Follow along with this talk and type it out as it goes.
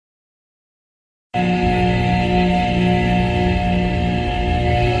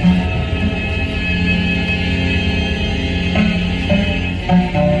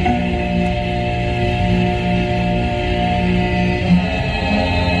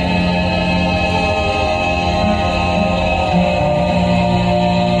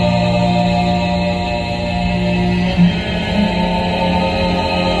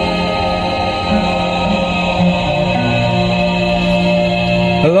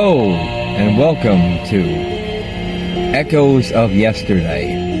and welcome to Echoes of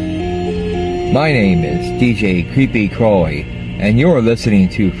Yesterday. My name is DJ Creepy Croy, and you're listening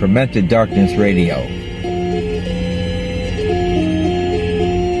to Fermented Darkness Radio.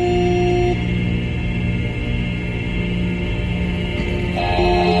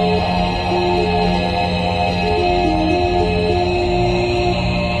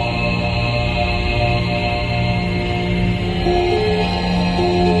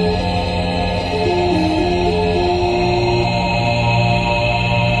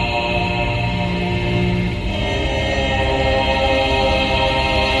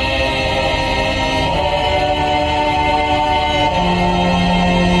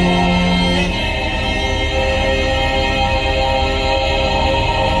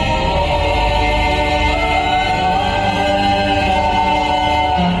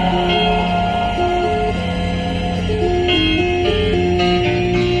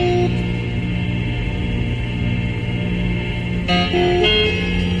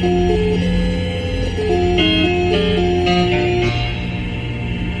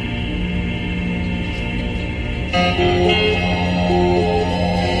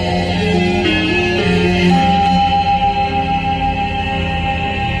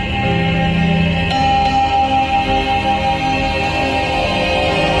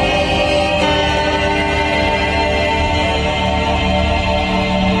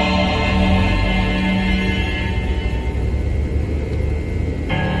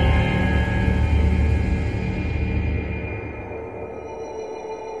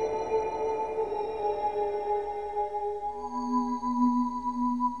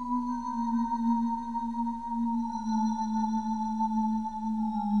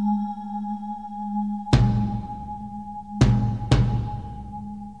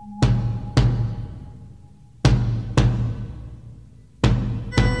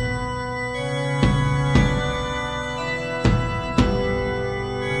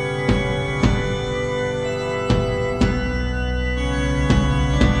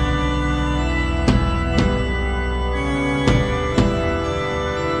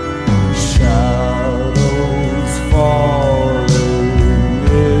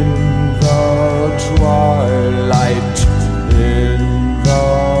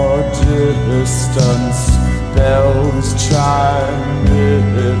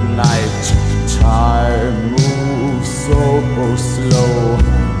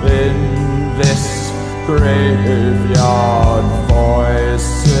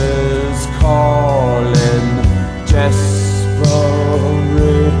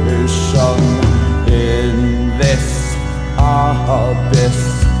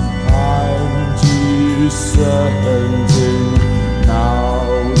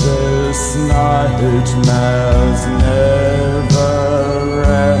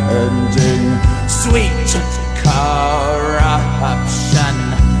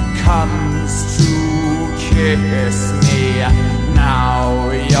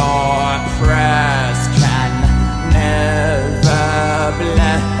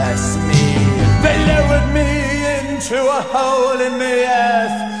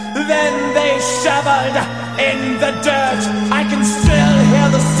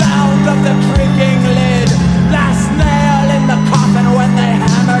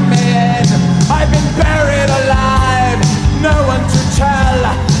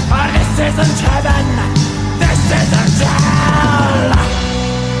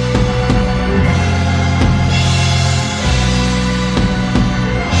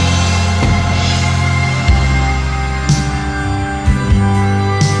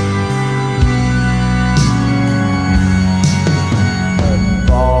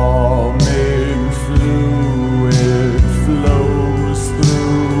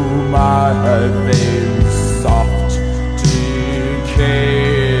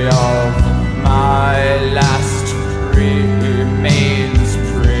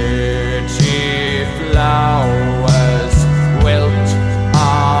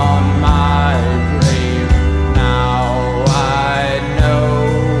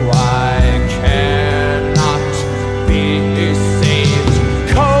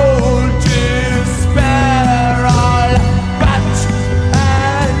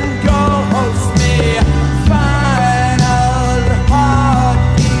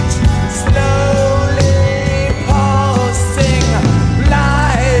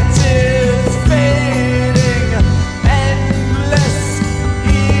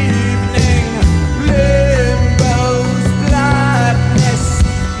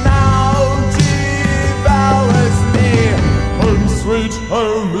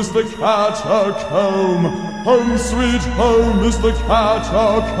 Home is the catacomb. Home sweet home is the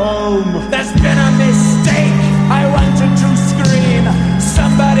catacomb. There's been a mistake, I wanted to scream.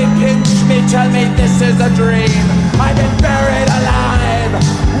 Somebody pinch me, tell me this is a dream. I've been buried alive,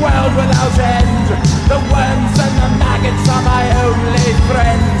 world without end. The worms and the maggots are my only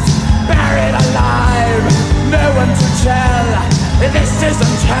friends. Buried alive, no one to tell. This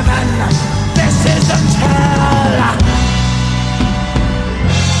isn't heaven, this isn't hell.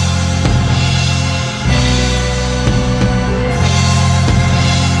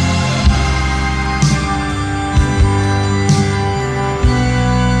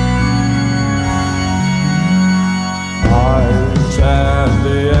 And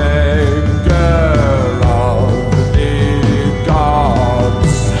the anger of the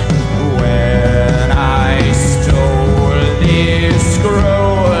gods when I stole the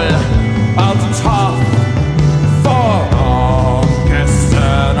scroll of Thoth for August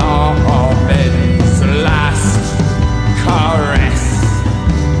and Armin's last caress.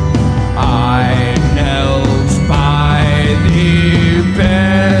 I knelt by the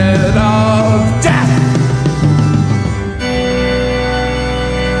bed of death.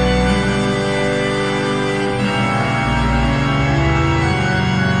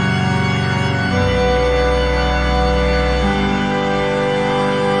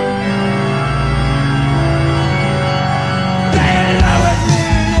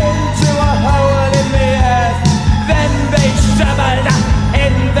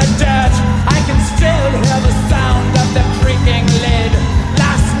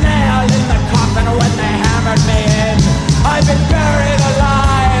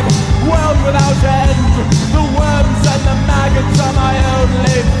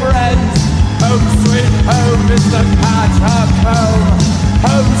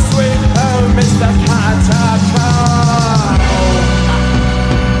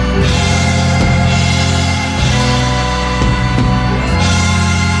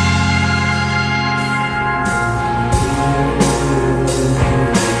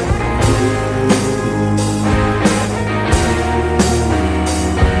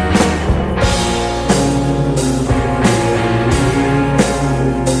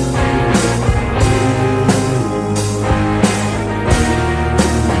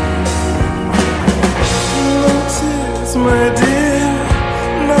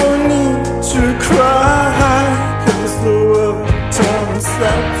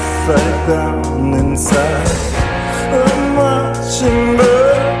 Down inside the marching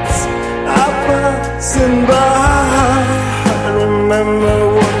birds are passing by. I remember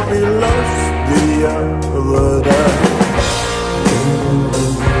what we lost the other day.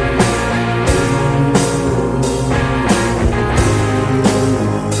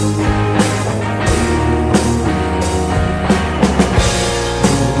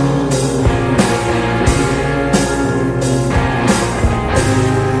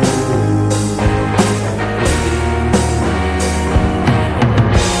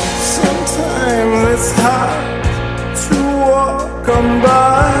 Come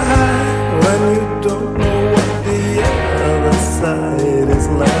by when you don't know what the other side is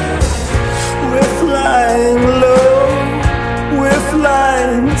like. We're flying low, we're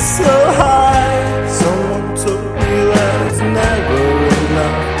flying so high. Someone told me that it's never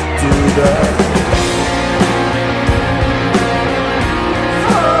enough to die.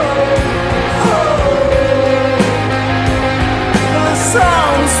 The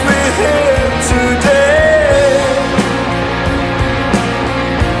sounds we hear today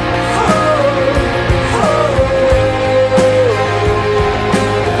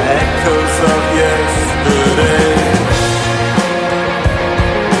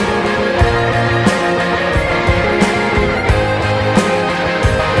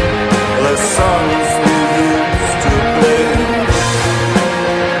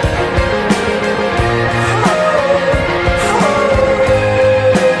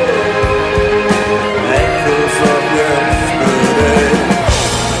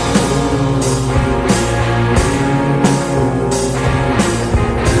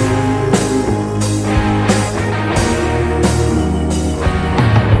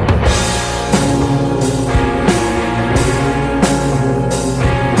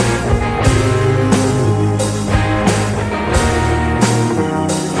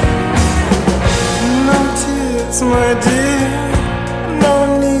my dear, no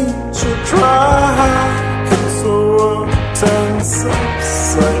need to cry, 'cause the world turns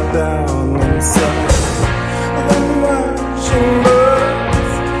upside down inside. The marching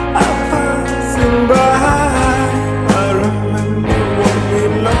birds are passing by. I remember when we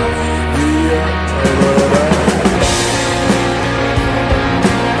lost the other day.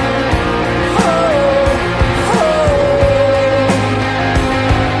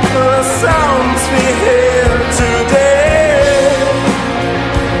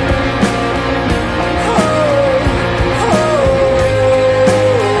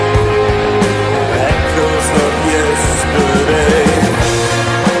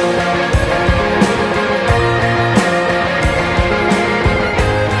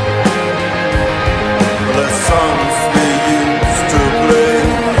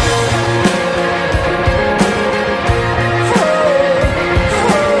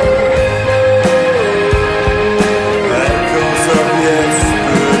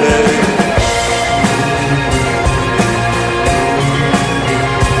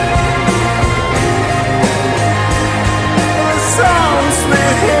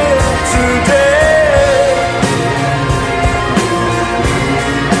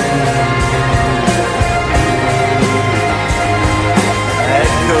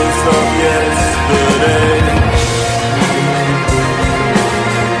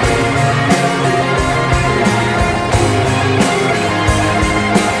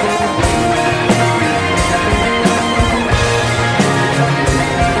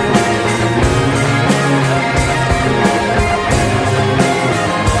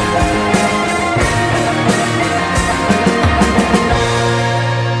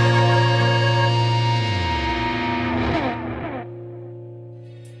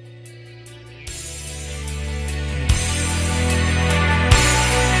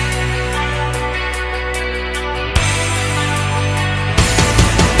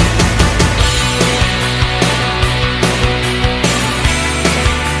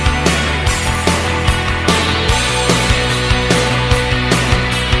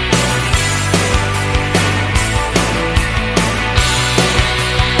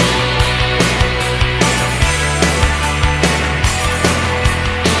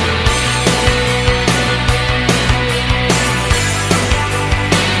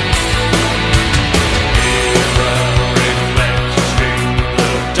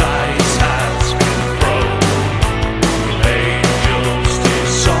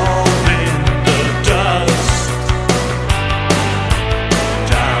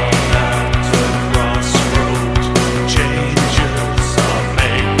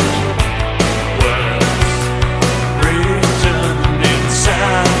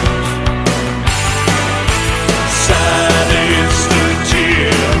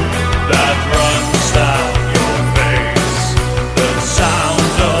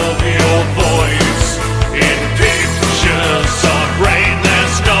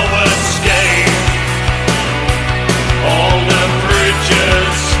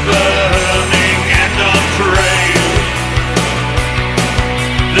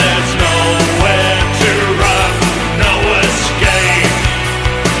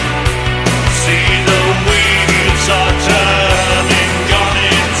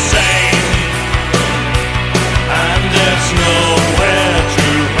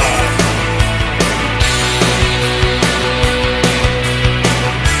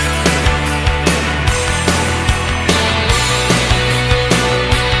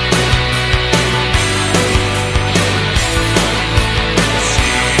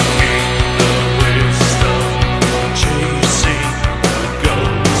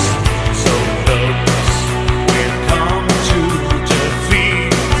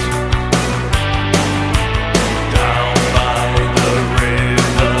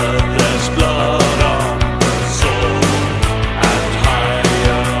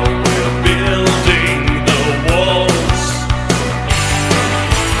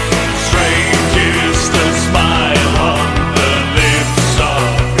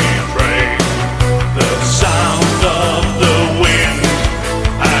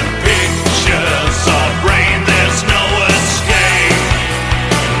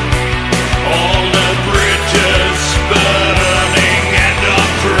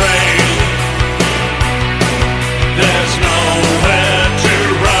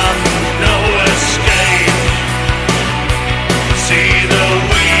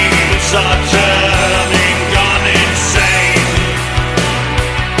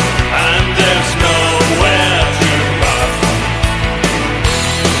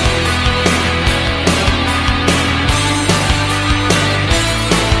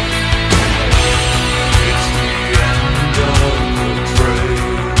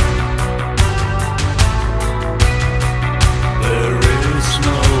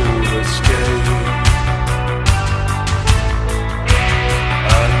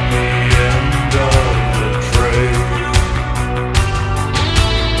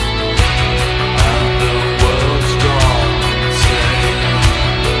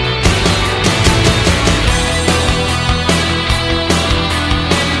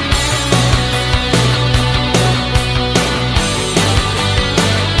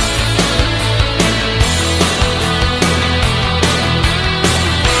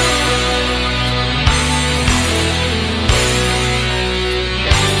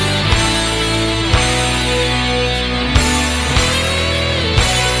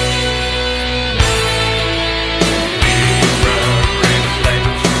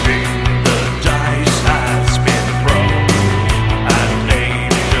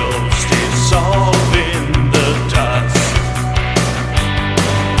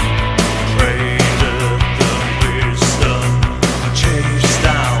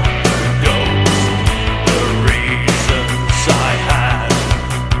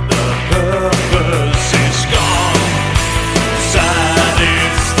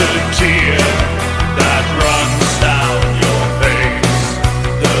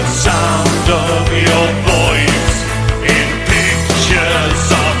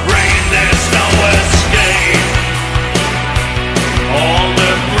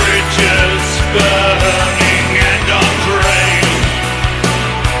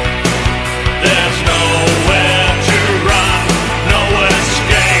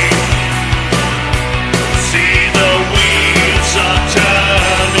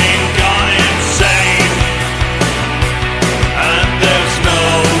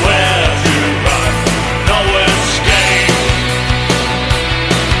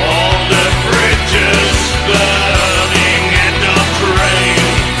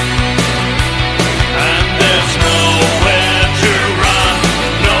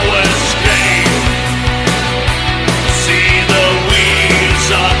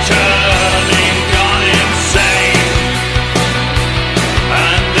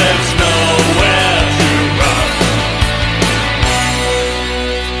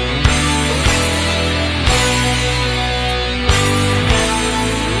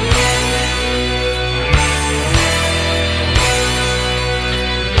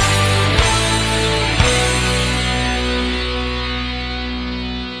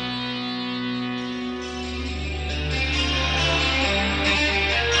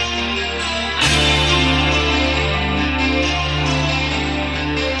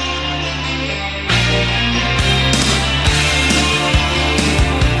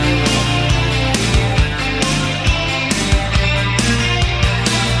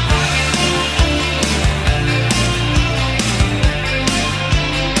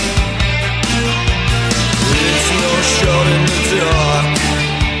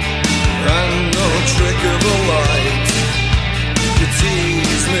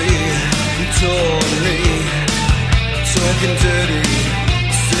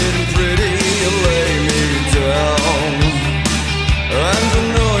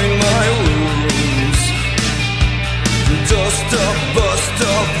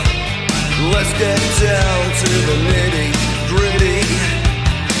 Let's get down to the nitty-gritty.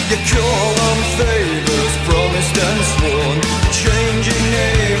 You call them favors promised and sworn, changing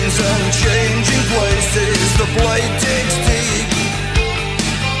names and changing places. The blade digs deep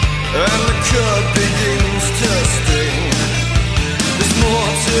and the cut begins to sting. There's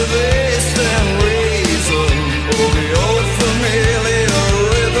more to this than reason, or the old familiar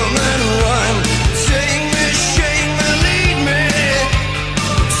rhythm and rhyme. Take me, shake me, lead me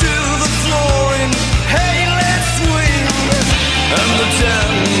to the floor in hey, let's swing. And the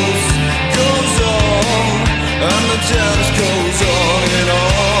dance goes on, and the dance goes on and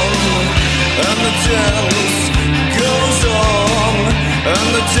on, and the dance goes on, and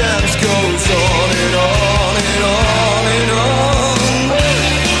the dance goes on and on and on and on.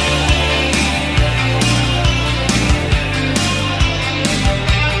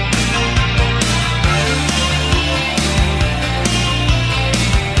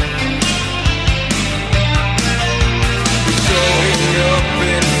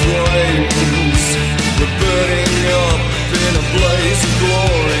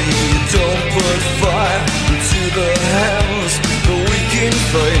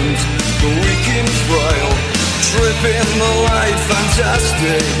 The weak and frail, tripping the light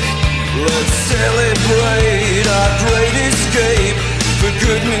fantastic. Let's celebrate our great escape. For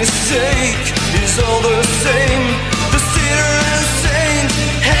goodness sake, is all the same. The sinner and saint,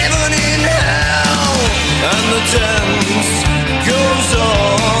 heaven and hell. And the dance goes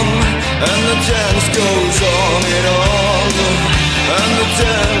on, and the dance goes on and on, and the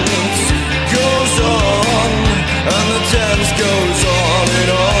dance goes on, and the dance goes on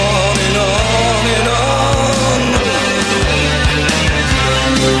and on and on and on.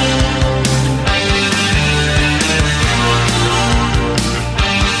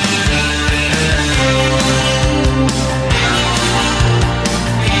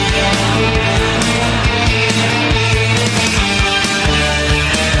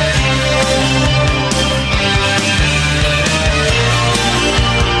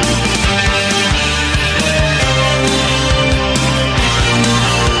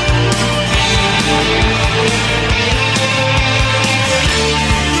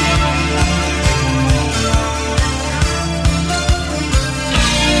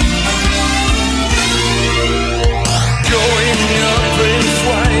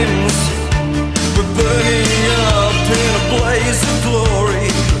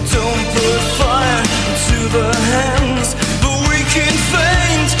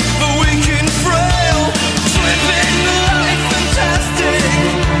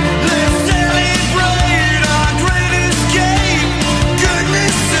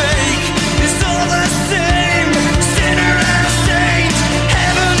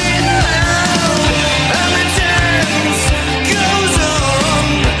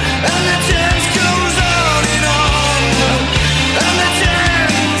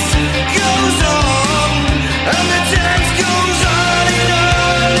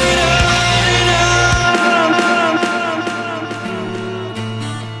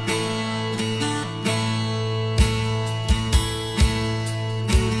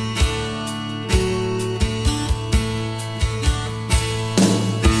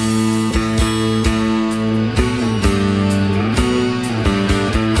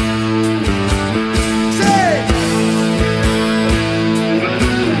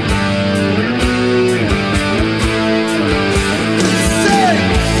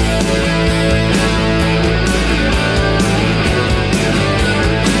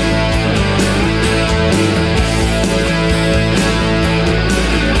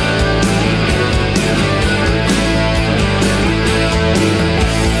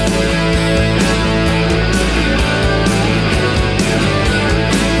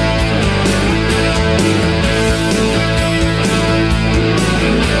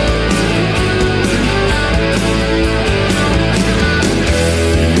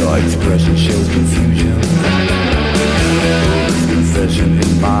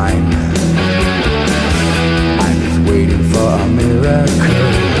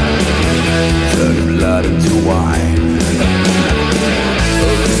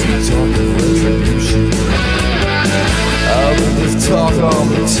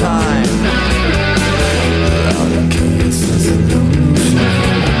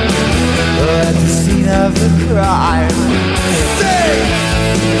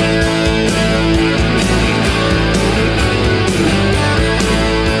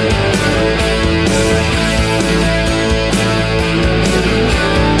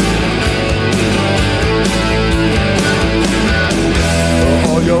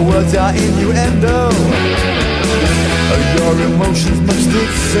 words are innuendo. Your emotions much the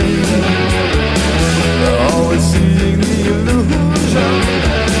same.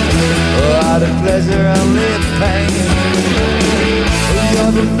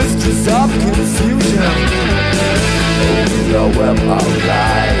 your web of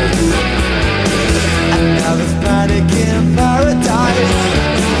lies. And now there's panic in paradise.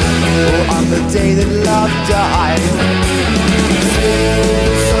 Oh, on the day that love died.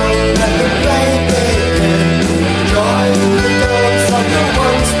 So let the rain begin. Join the dance of the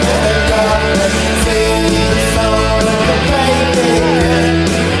once met love. Sing the song of the rain begin.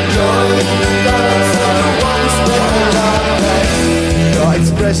 Join the dance of the once met love. Your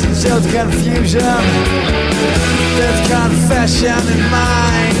expression shows confusion. There's confession in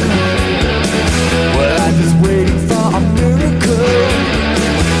mine. Well, I'm just waiting for a miracle.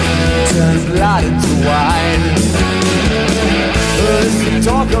 Turn blood into wine. There's the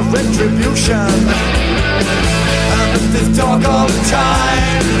talk of retribution, and there's talk of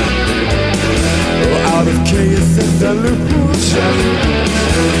time. Oh, out of chaos and delusion,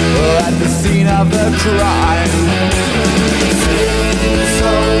 oh, at the scene of the crime. So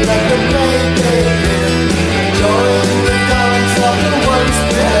let the rain begin. Join the dance of the ones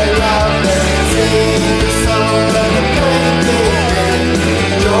that love. Sing the song of the rain begin.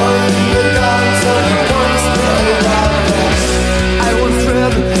 Join the dance of the ones that love. I once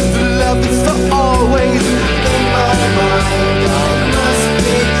read the love is for always. In my mind I must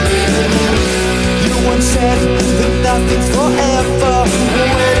be clear. You once said that nothing's forever.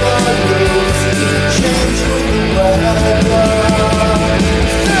 When I lose, change with the weather.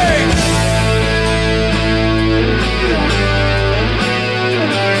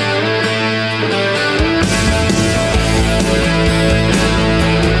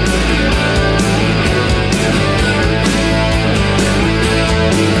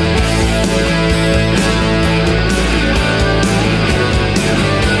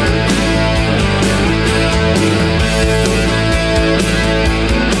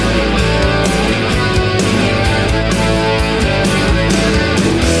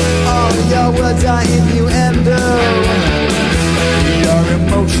 Words are innuendo. Your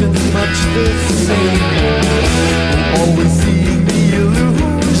emotions much the same. Always seeing the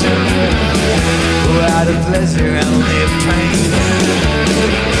illusion. Out of pleasure and live pain.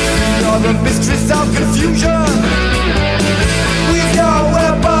 You're the mistress of confusion. With your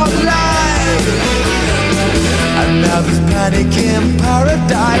web of lies. And now there's panic in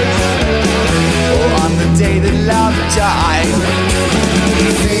paradise. Oh, on the day that love died.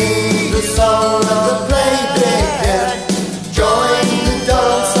 Sing the song of the play begin. Join the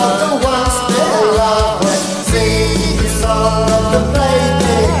dance of the ones that love. Sing the song of the play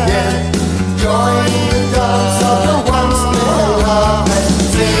begin. Join the dance of the ones that love.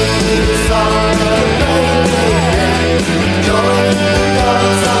 Sing the song of the play begin. Join the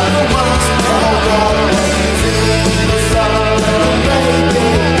dance of the ones that love. Sing the song of the play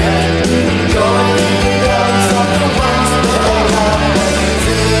begin. Join the dance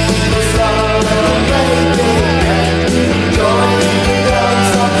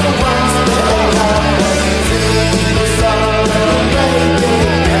of the ones that love.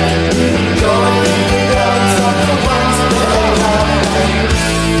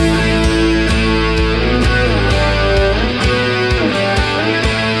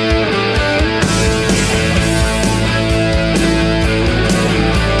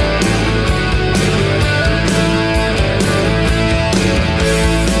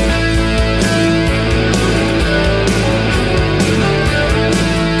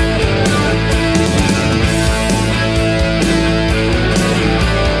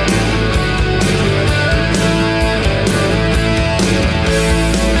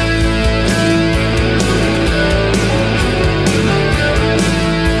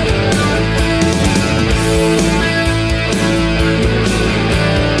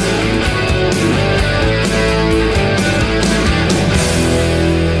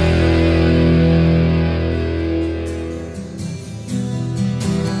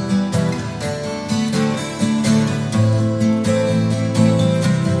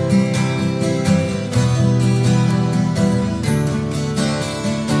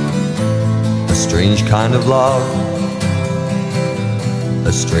 strange kind of love,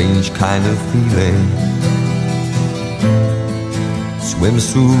 a strange kind of feeling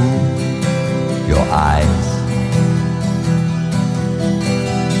swims through your eyes.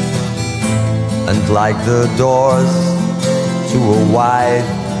 And like the doors to a wide,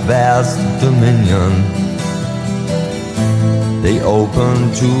 vast dominion, they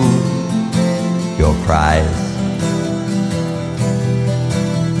open to your cries.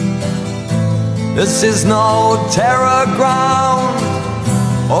 This is no terror ground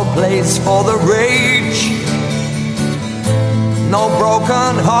or place for the rage. No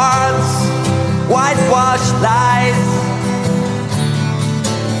broken hearts, whitewashed lies.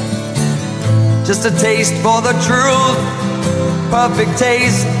 Just a taste for the truth perfect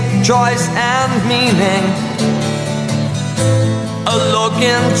taste, choice and meaning. A look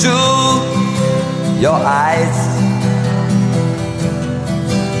into your eyes.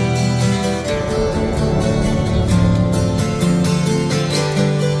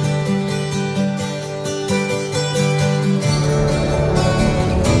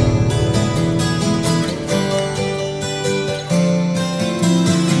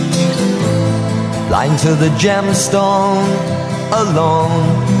 Blind to the gemstone, alone,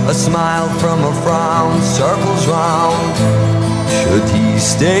 a smile from a frown circles round. Should he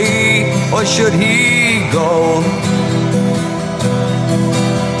stay or should he go?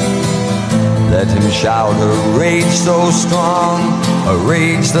 Let him shout a rage so strong, a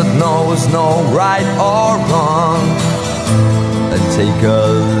rage that knows no right or wrong, and take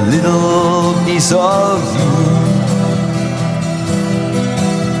a little piece of you.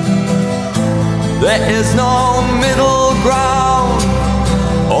 There is no middle ground,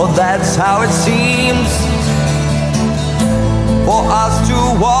 or that's how it seems, for us to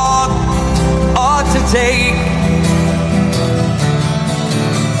walk or to take.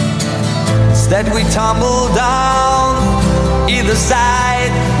 Instead we tumble down, either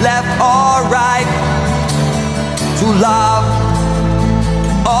side, left or right, to love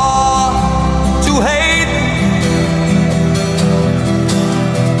or to hate.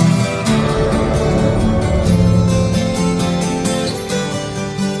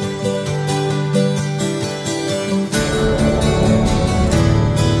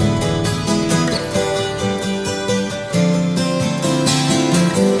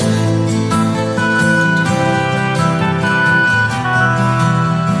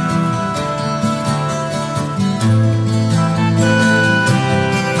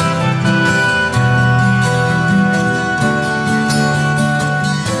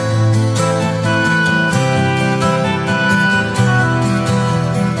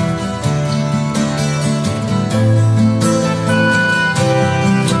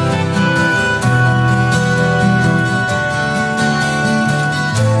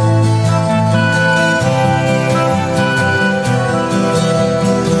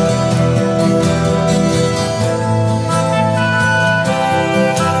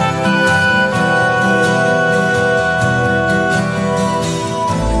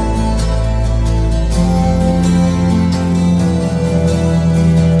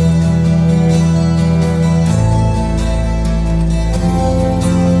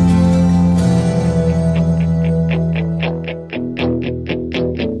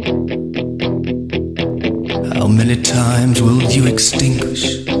 times will you extinguish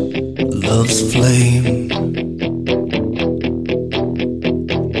love's flame?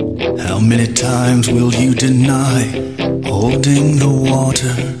 How many times will you deny holding the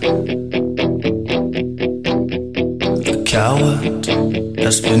water? The coward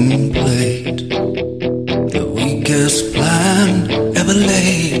has been played, the weakest plan ever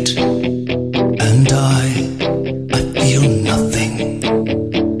laid, and I feel nothing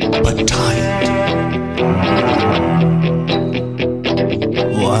but tired.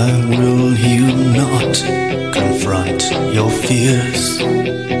 Why will you not confront your fears?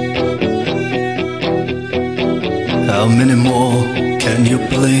 How many more can you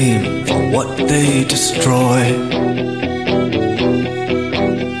blame for what they destroy?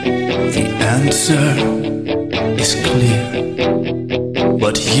 The answer is clear,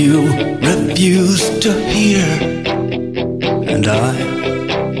 but you refuse to hear, and I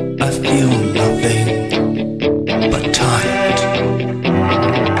feel nothing but tired.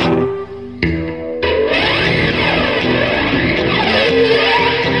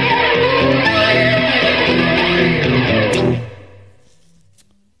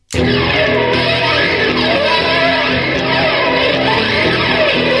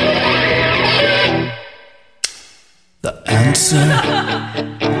 The answer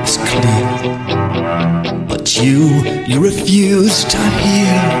is clear, but you refuse to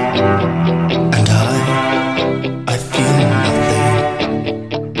hear, and I feel nothing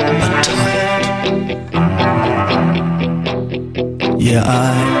but tired. Yeah,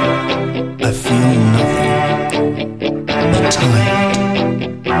 I feel nothing but tired.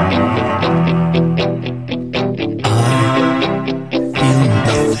 I feel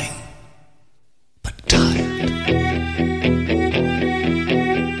nothing but tired.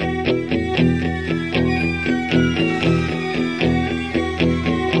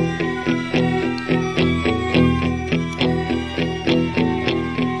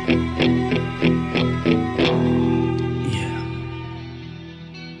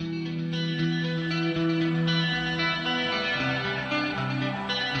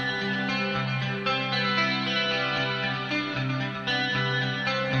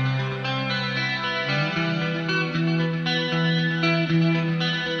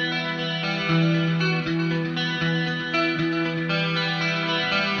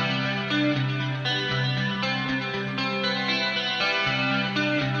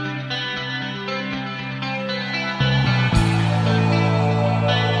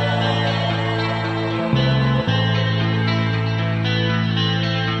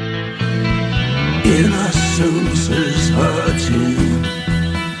 silence is hurting.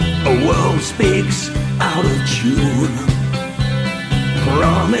 A world speaks out of tune.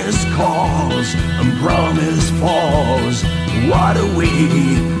 Promise calls and promise falls. What are we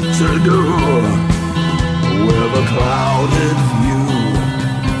to do with a clouded view?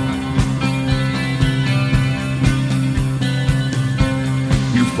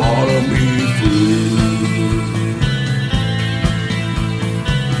 You follow me through.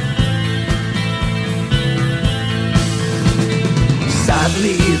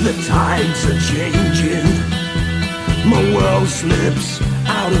 Sadly, the tides are changing. My world slips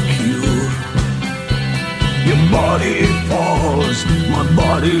out of cue. Your body falls, my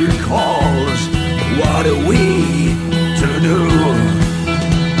body calls. What are we to do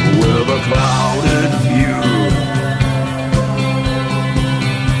with a clouded view?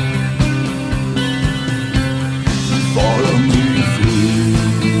 Follow me through.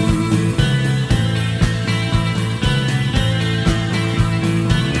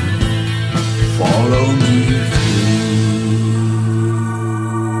 Follow me through.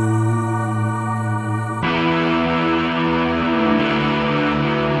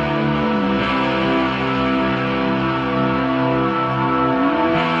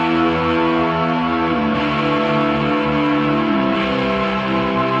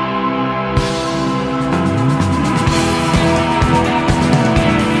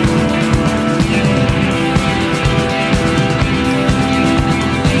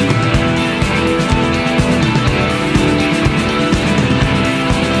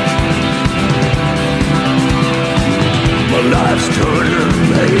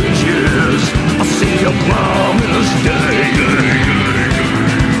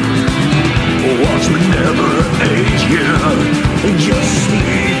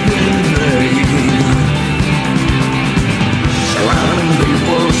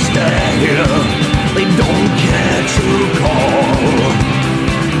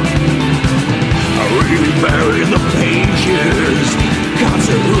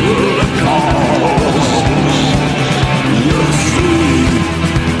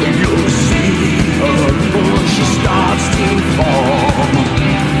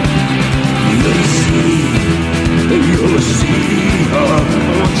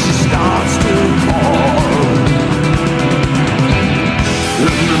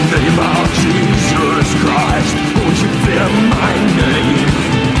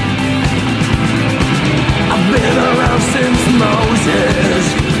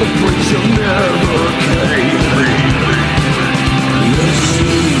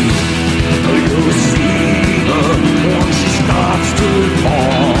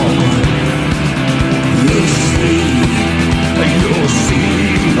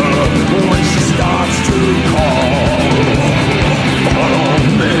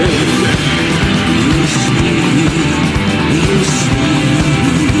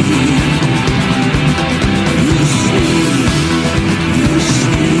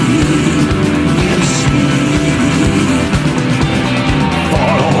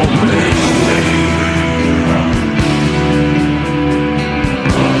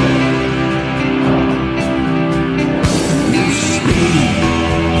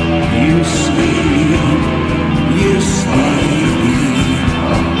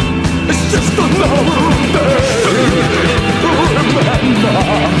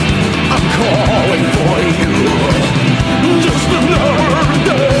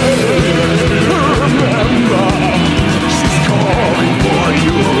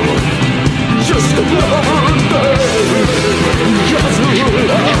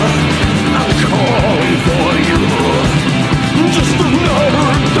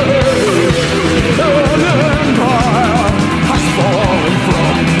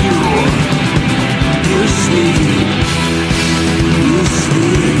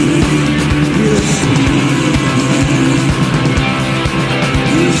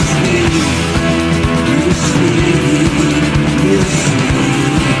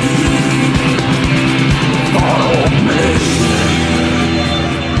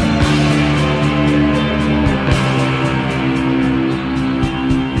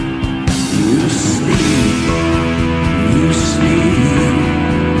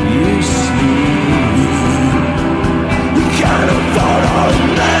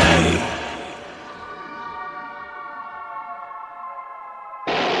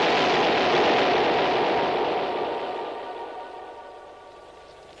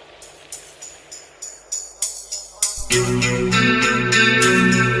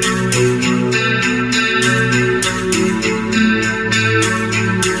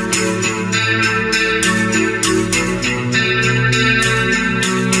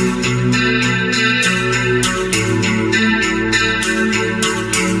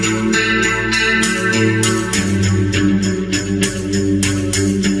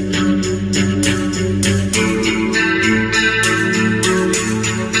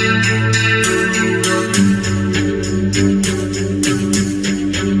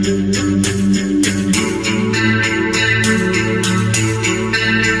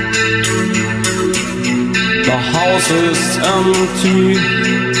 empty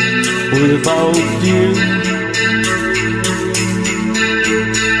without you.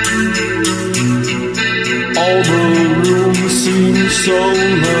 All the rooms seem so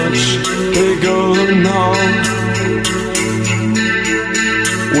much bigger now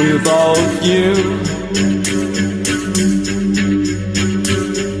without you.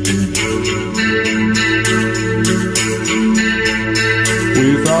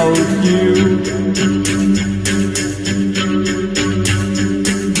 Without you.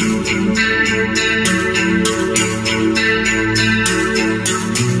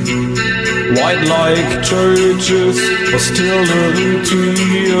 White like churches are still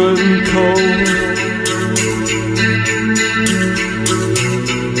empty and cold.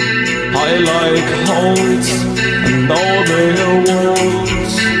 I like halls and all their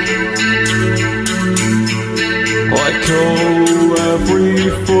walls. Echo every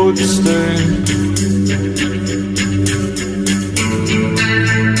footstep.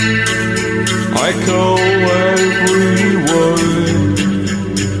 Echo every word.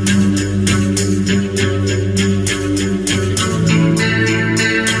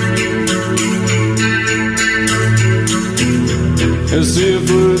 As if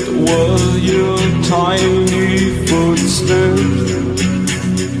it were your tiny footsteps.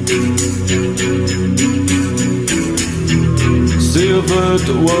 As if it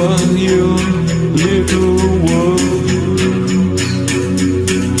were your little words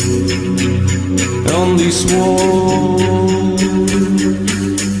on these walls.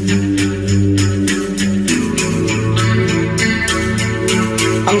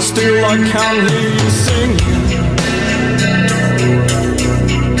 And still I can't hear you singing.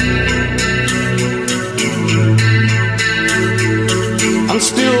 And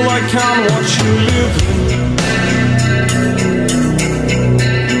still I can't watch you living.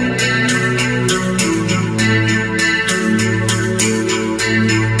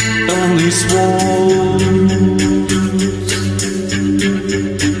 On these walls.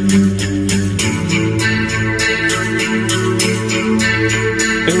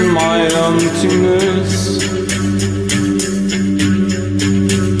 In my emptiness.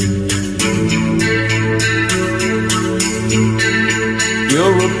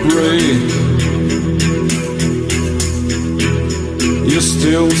 You're afraid. You're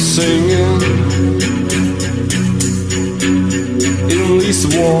still singing in these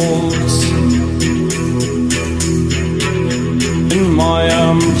walls. In my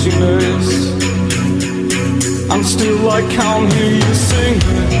emptiness. And still I can't hear you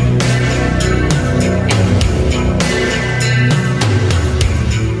singing.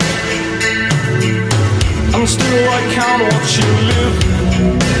 And still I can't watch you live.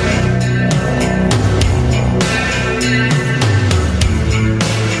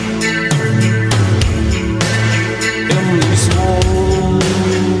 In these walls.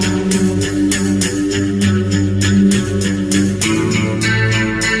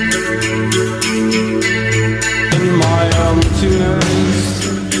 In my emptiness.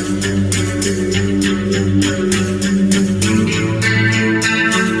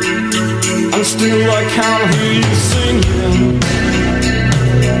 And still I can't hear you singing.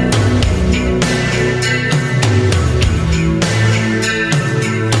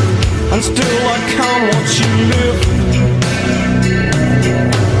 And still I can't watch you live.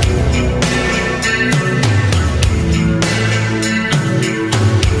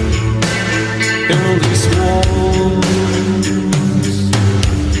 In these walls.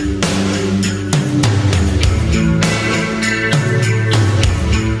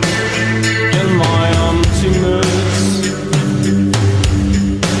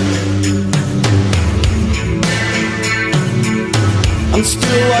 And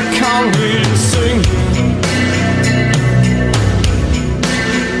still I can't hear you singing.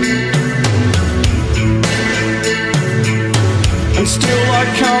 And still I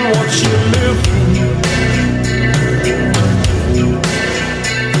can't watch you live.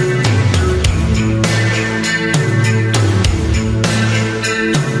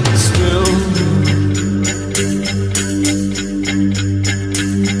 Still.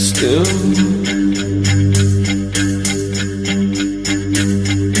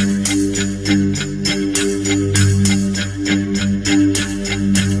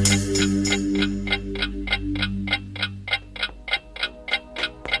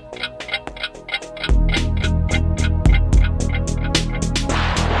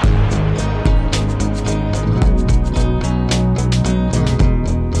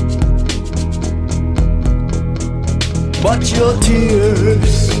 But your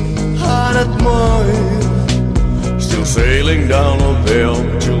tears are not mine, still sailing down a veil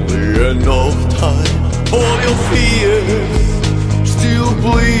till the end of time. all your fears still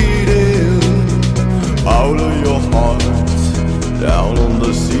bleeding out of your heart, down on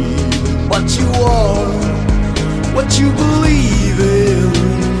the sea. What you are, what you believe in,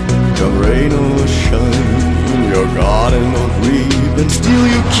 come rain or shine, you're God and not grief, and still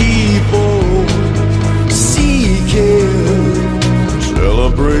you keep on seeking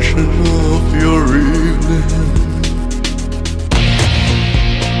celebration of your evening.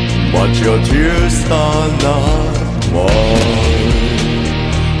 But your tears are not mine.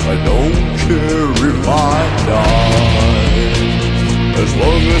 I don't care if I die, as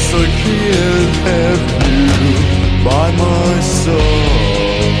long as I can have you by my side.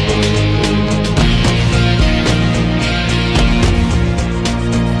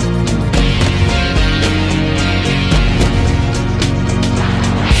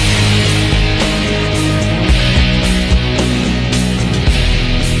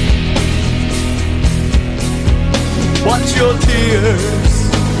 Watch your tears,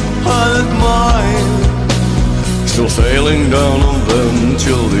 aren't mine, still sailing down on them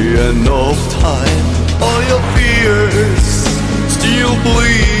till the end of time. All your fears still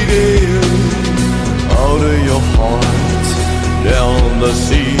bleeding out of your heart, down on the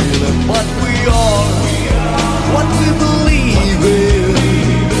ceiling. What we are, what we believe in,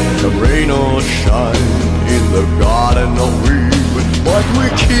 come rain or shine, in the garden of weeping. What we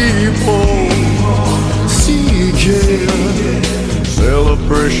keep on seeking,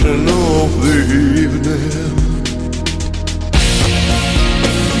 celebration of the evening.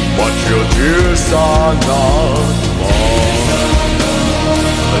 But your tears are not mine.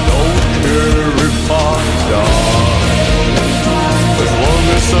 I don't care if I die, as long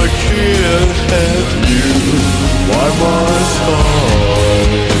as I can have you by my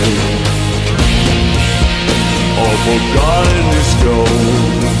side. All forgotten is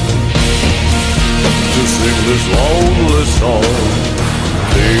gone, to sing this lonely song.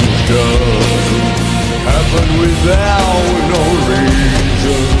 Things just happen without no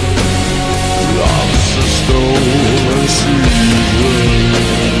reason. Love's a stolen season.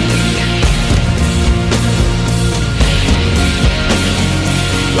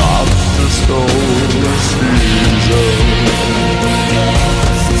 Love's a stolen season.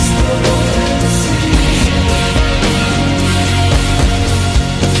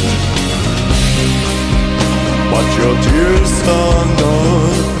 But your tears are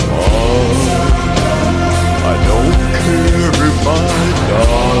not mine. I don't care if I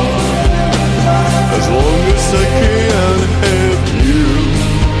die, as long as I can have you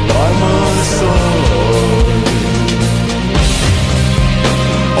by my side.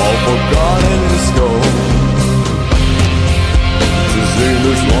 All forgotten is gone, to sing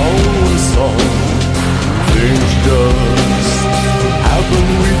this lonely song. Things just happen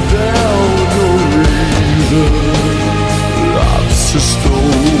without no reason. Love's a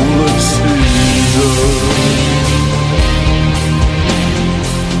stolen season.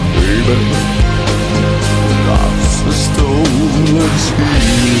 Baby, love's a stolen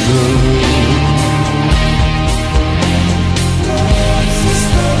season.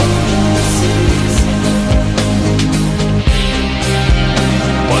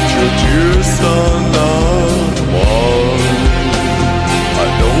 But your tears are not mine. I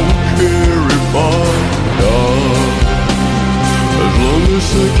don't care if I die, as long as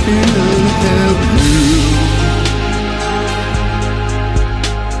I can have you.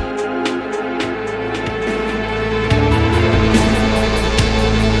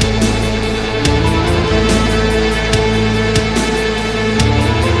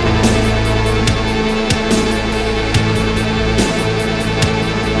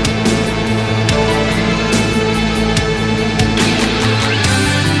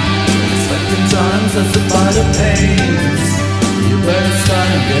 That's the part of pains. You better start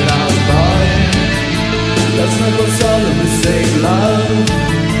and get out of body. Let's not go solo and mistake love.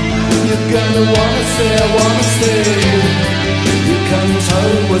 You're gonna wanna stay, I wanna stay. You can't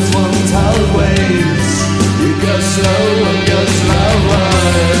tell what's one's how it ways. You go slow and go slower.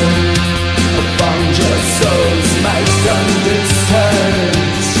 A bunch of souls smashed undisturbed.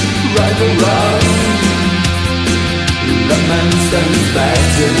 Right or wrong, the man stands back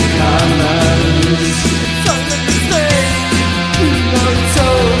to the corners. So let me stay. No, it's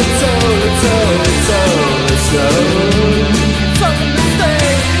all, it's all, it's all, it's all, it's all. So let me stay.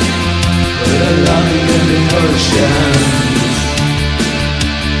 But along in the oceans.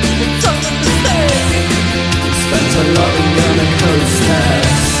 So let me stay. Spent a lot on a coast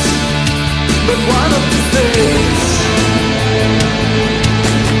pass, but one of these days.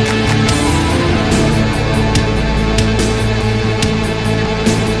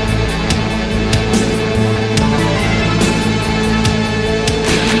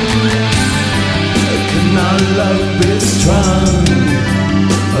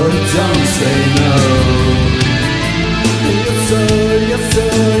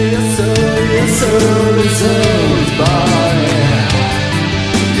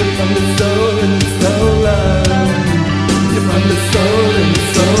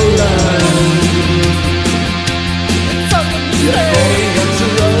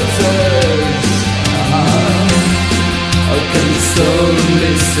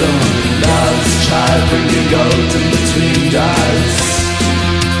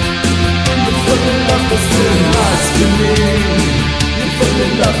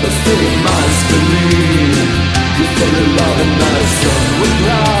 but still you must believe. You fall in love and not a sun will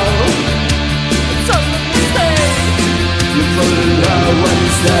growl. Sun will stay. You fall in love when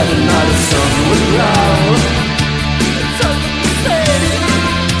you're sad and not a sun will growl. Sun will stay.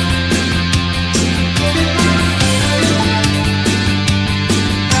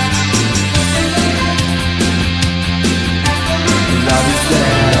 Love is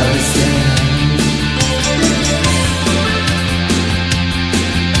there, is there.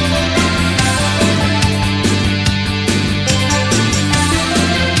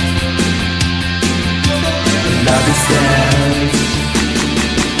 Love is there.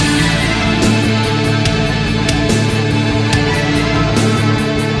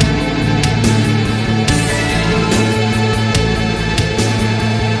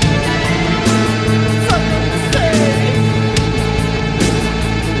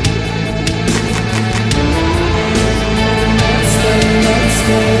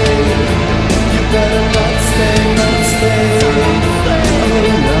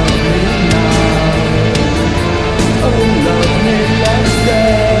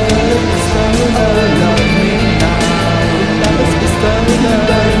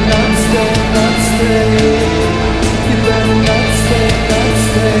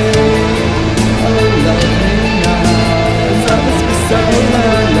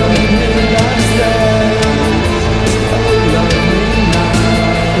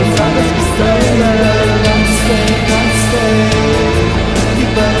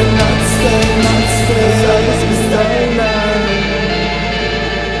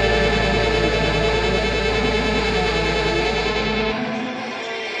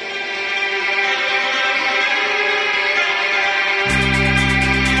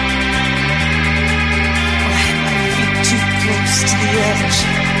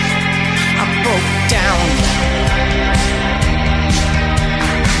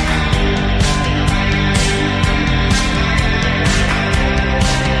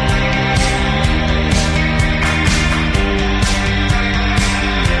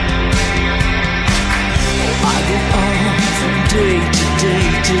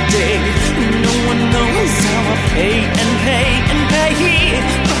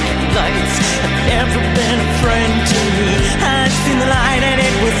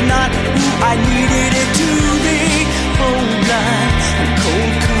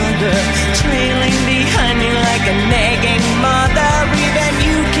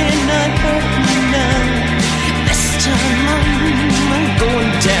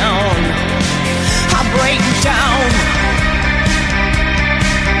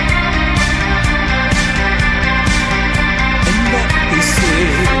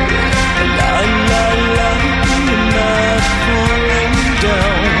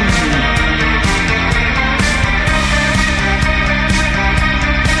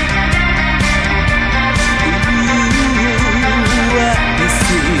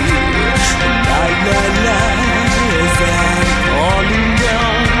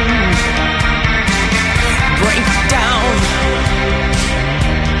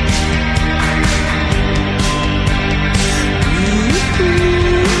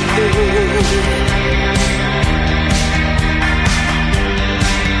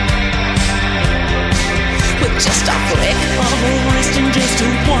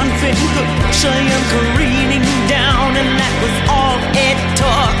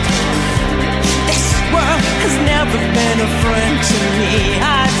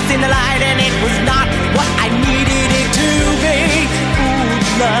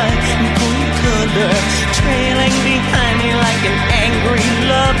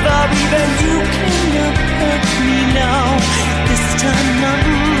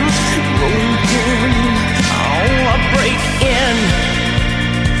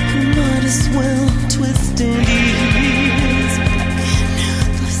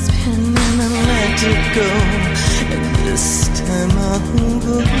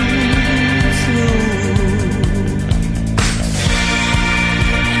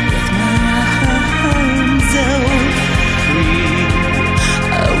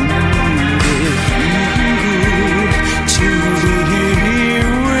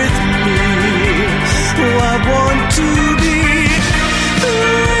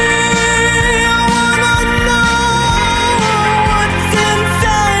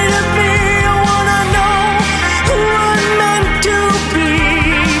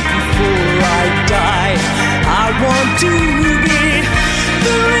 Be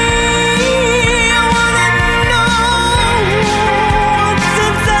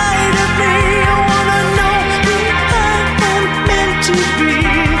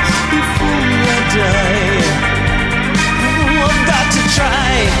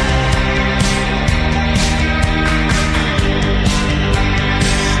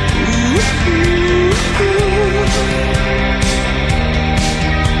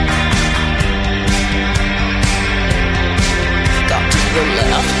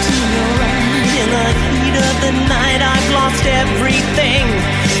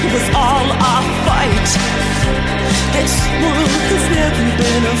This world has never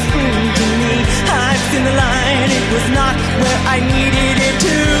been a friend to me. I've seen the line, it was not where I needed it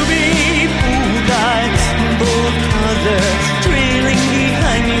to be. Fooled by bold color, trailing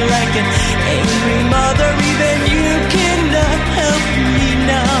behind me like an angry mother. Even you cannot help me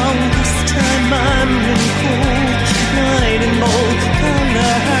now. This time I'm really cold, light and bold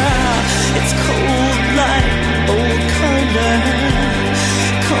color. It's cold like old color.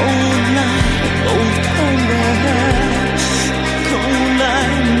 Cold like old color. Cold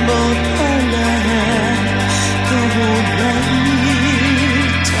like old color. Cold like me.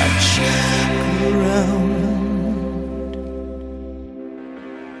 Touch ground.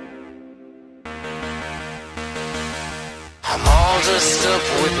 I'm all dressed up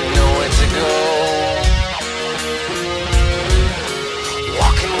with nowhere to go,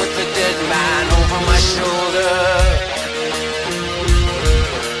 walking with the dead man over my shoulder.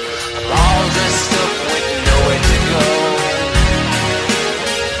 I'm all dressed up with nowhere to go,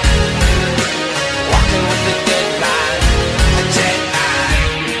 walking with the dead man, a dead man.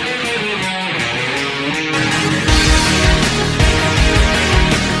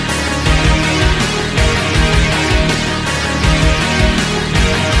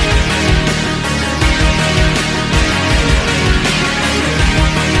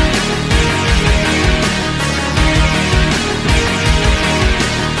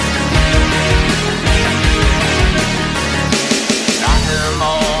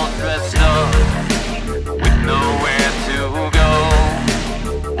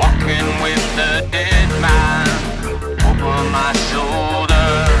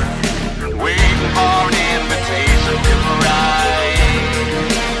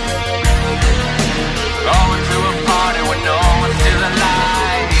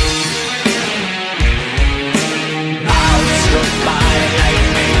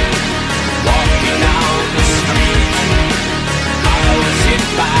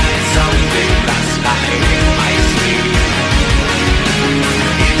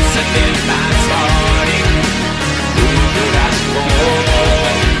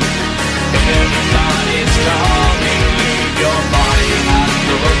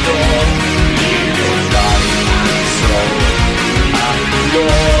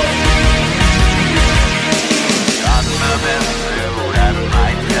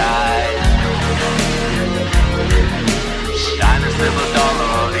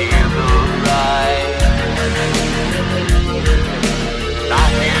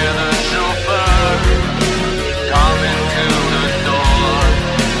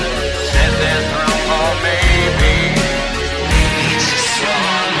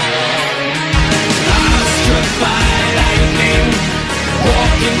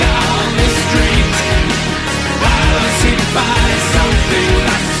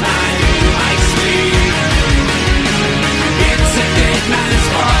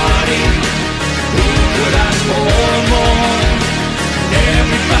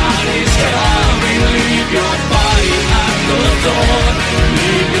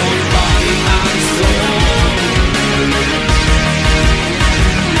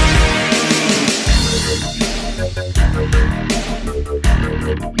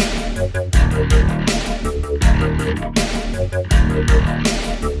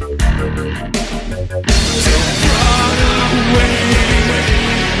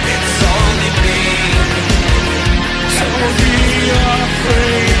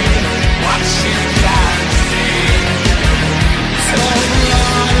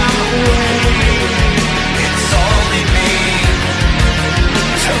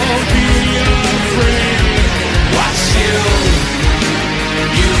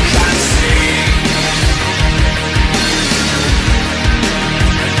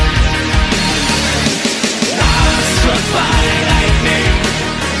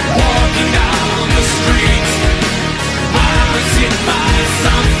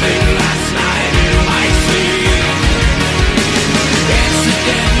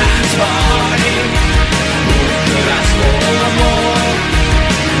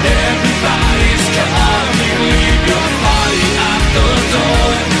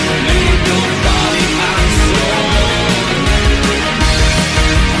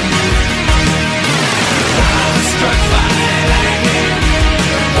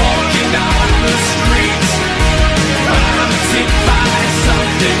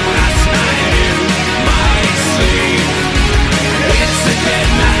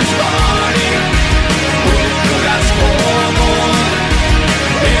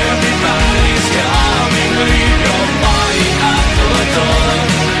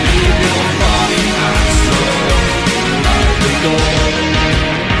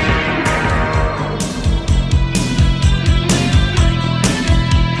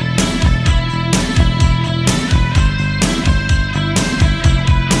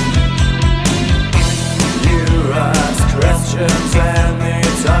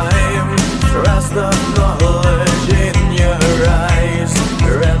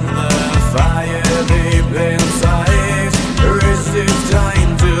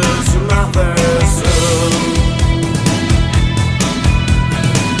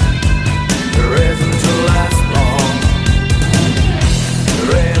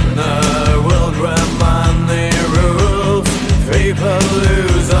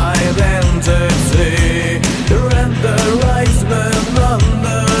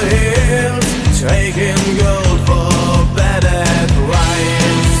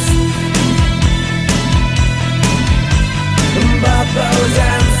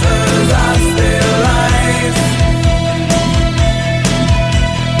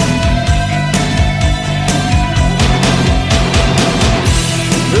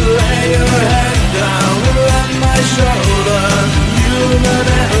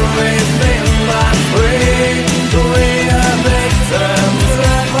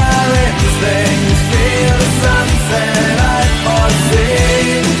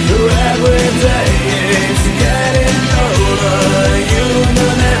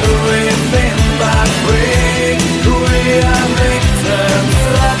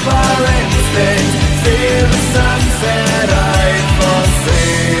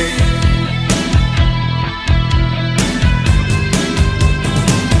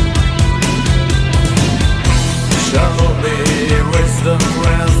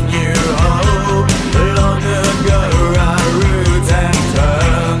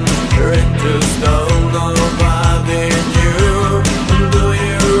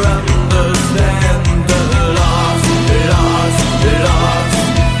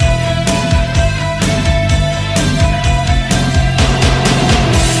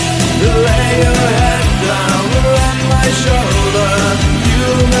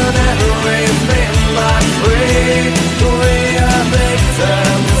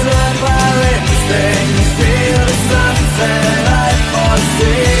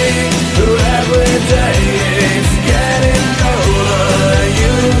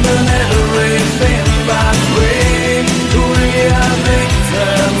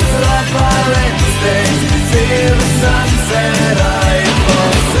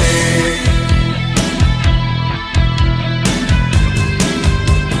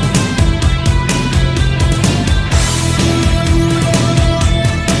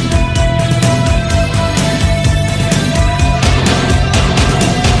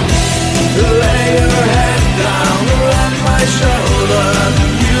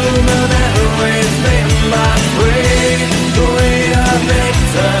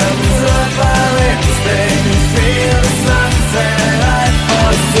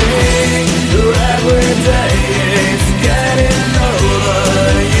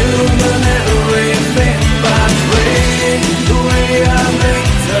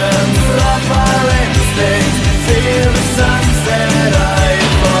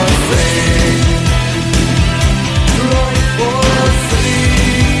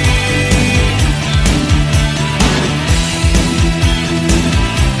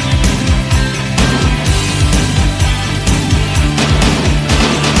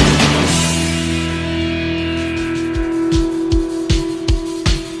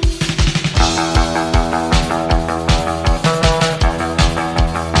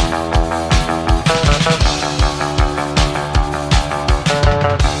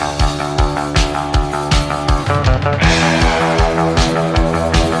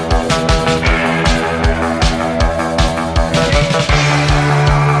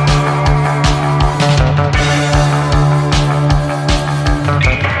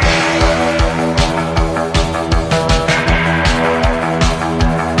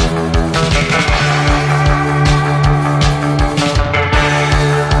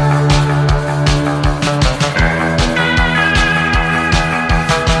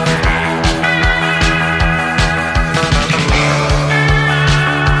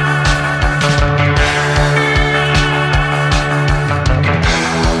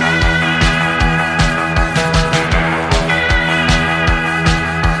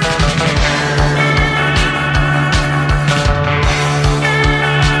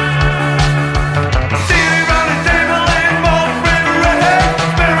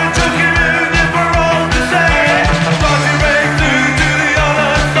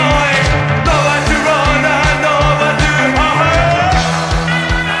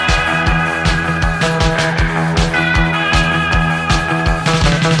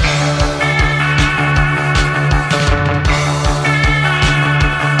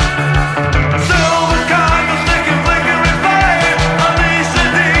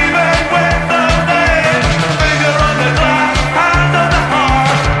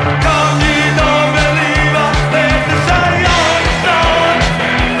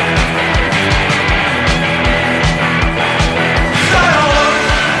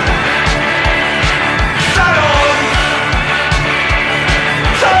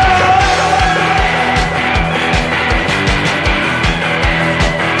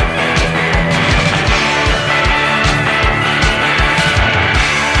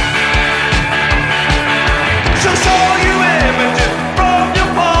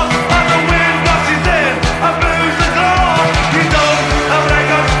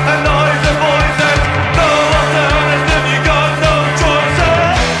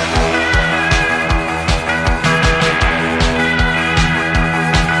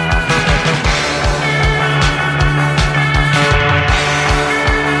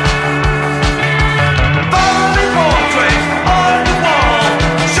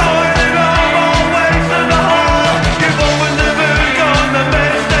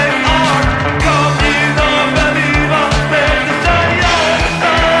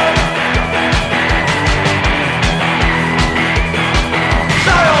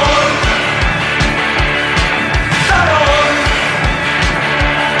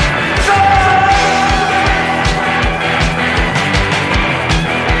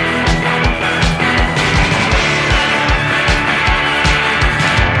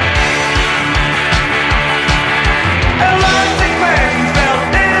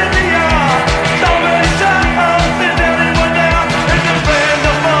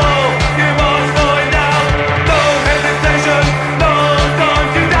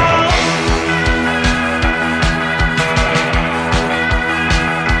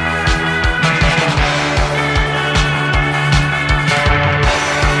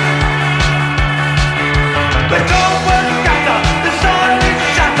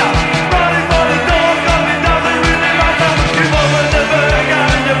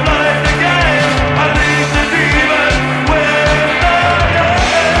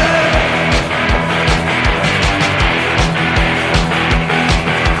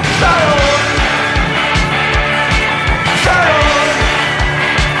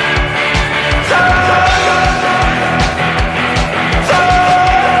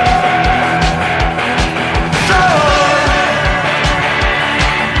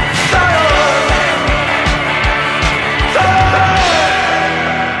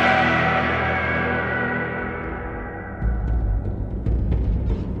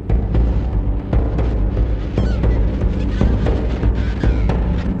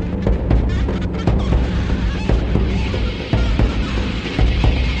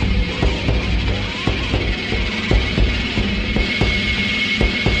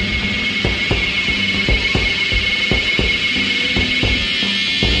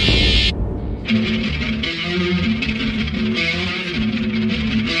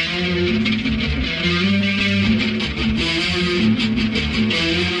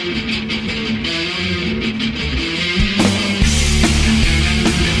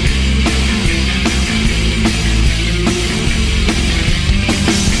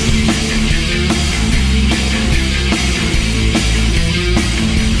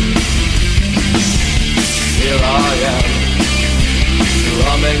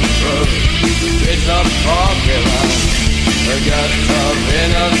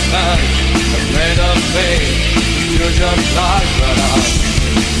 just like an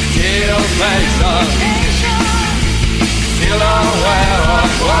still patient, still aware of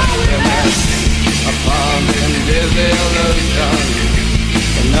what's within. I found in disillusion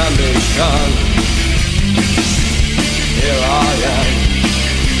and ambition. Here I am,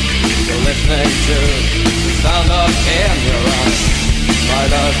 still listening to the sound of ignorance. My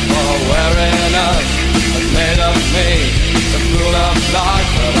lust for weariness has made of me the fool of life,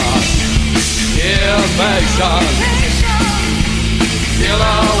 but I'm still patient, still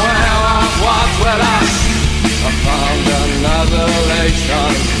aware of what's with us. I found another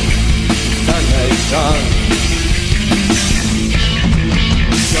relation, a nation.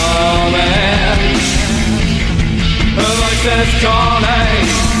 Coming, the voice is calling,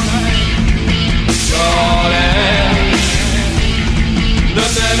 calling. The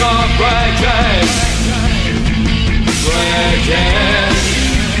thing of breaking, breaking.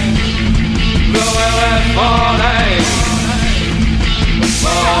 The way we're falling,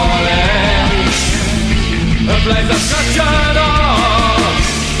 falling. A place of structured on.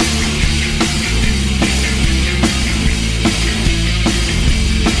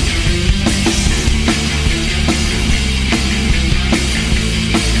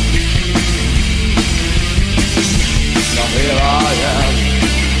 Now here I am,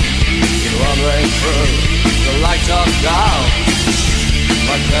 wandering through the light of doubt.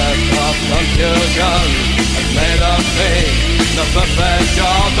 My death of confusion has made of me the perfect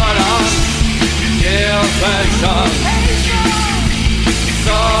job, but I'm still patient.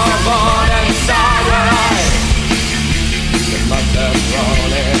 So born inside where I must have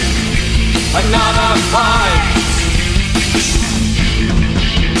thrown in another fight.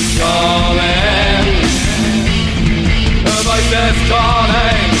 Calling, the voice is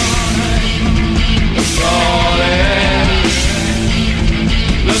calling, calling.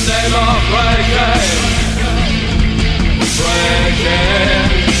 The name of breaking,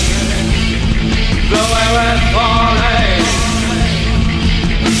 breaking.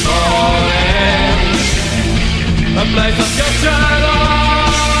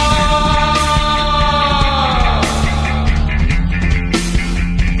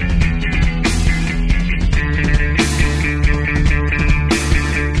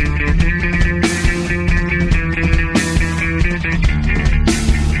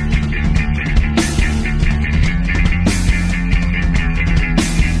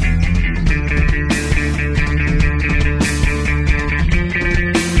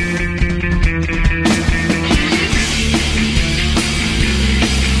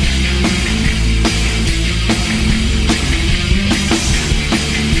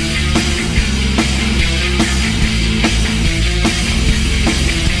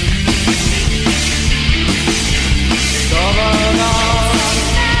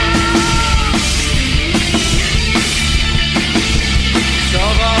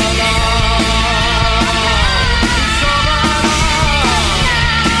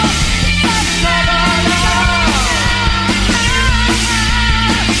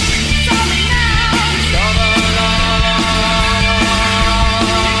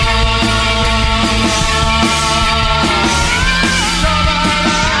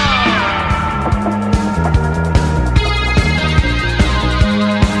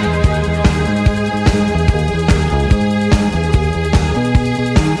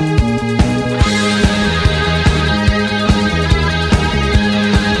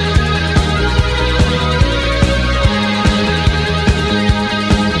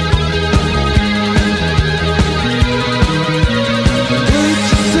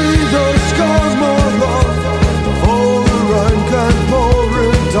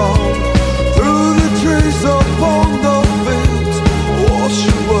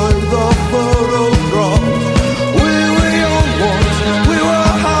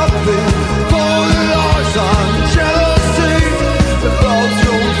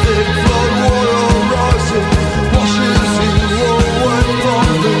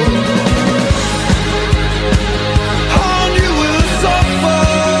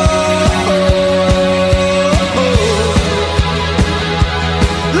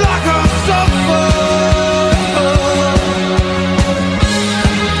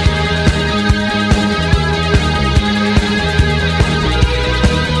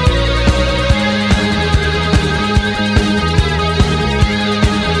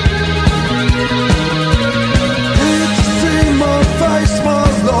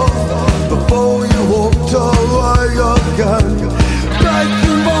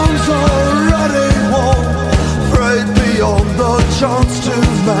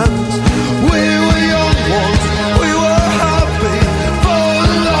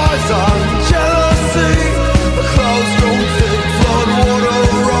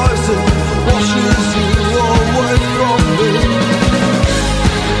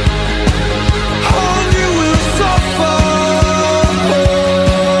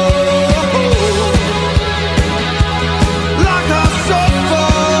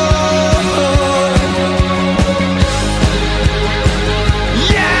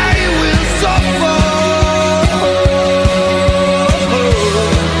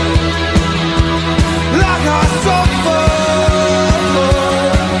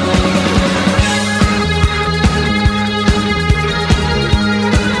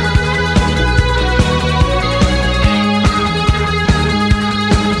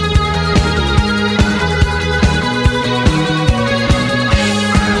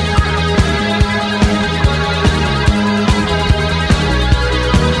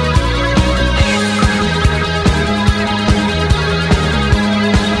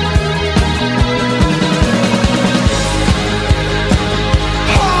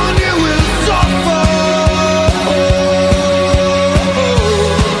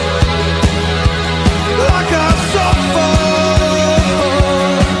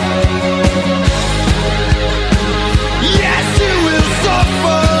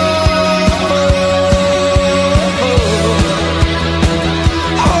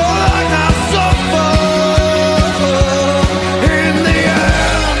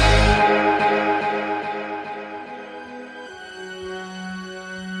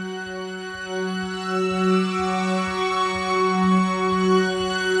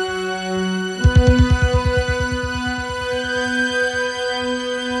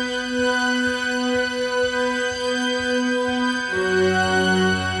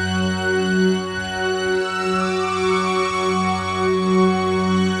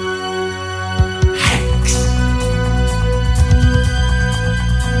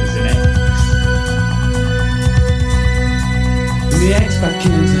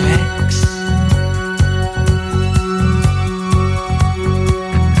 begins X.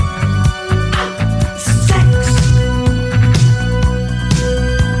 Sex is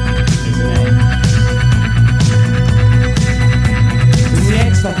the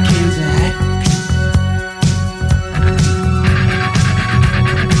X begins X.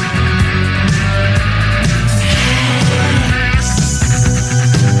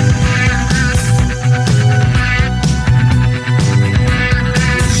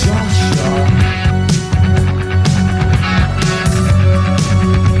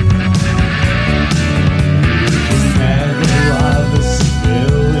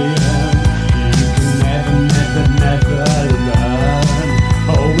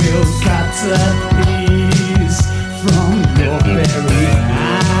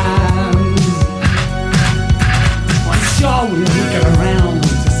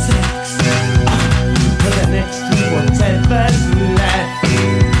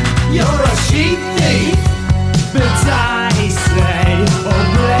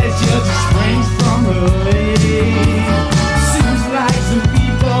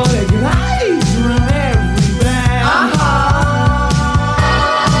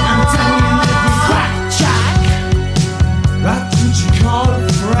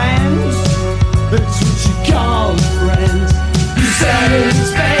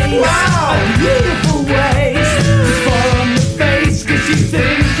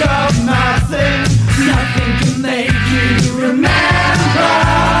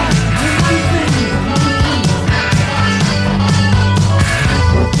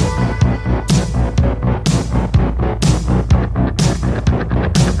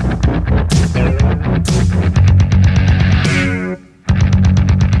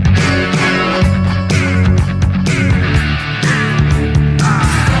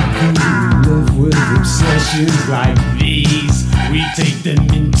 Like these, we take them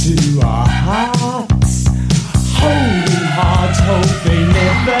into our hearts, holding hearts, hope they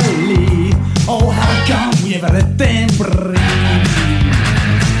never leave. Oh, how come we ever let them breathe?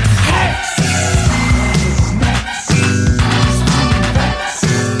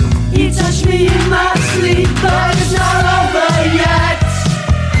 You touch me in my sleep, but it's not over yet.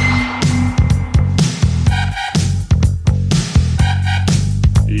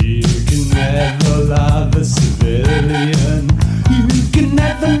 You can never love a civilian. You can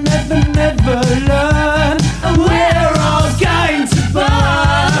never, never, never learn. We're all going to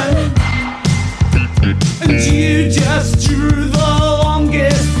burn. And you just drew the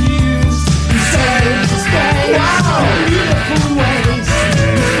longest fuse. You said it was space. Wow, beautiful ways.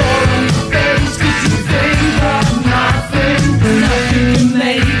 You fall on your face 'cause you think of nothing. Nothing can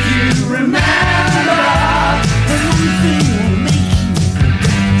make you remember. And one thing will make you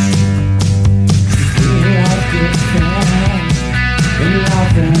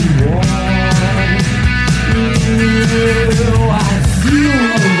love and war. I feel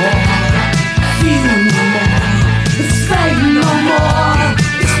no more, feel no more, expect no more,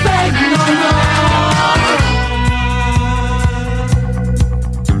 expect no more.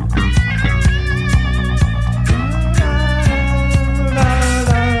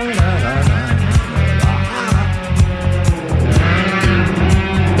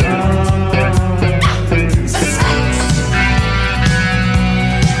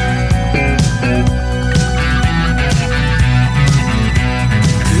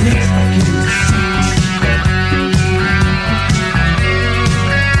 Next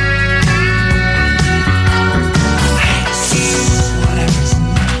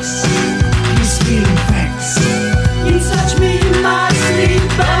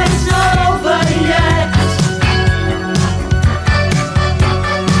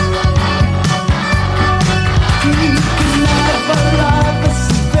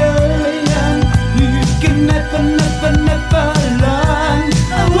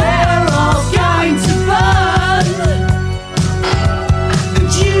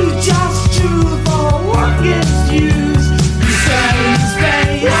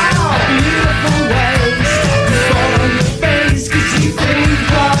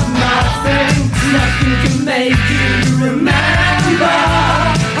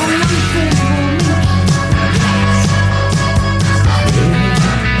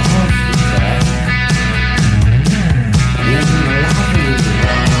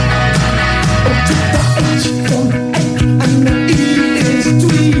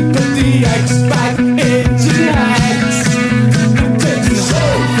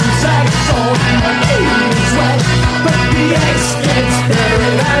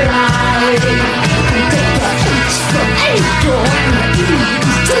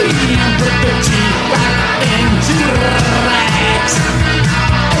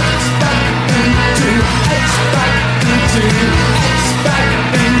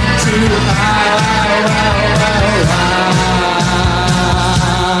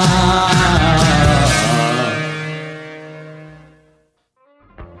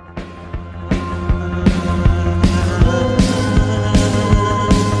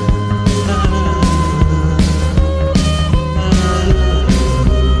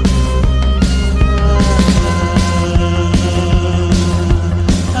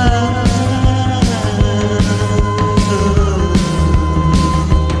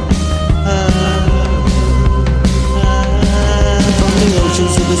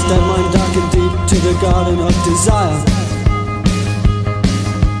desire.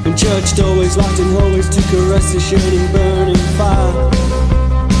 In church doorways, locked in hallways, to caress the shining, burning fire.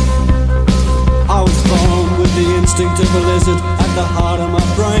 I was born with the instinct of a lizard at the heart of my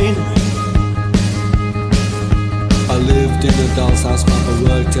brain. I lived in a doll's house, Papa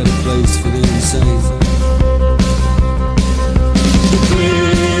worked at a place for the insane. The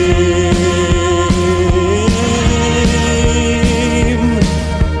dream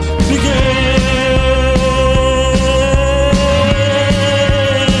begins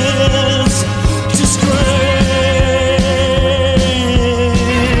to scream.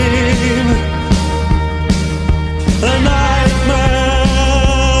 A nightmare.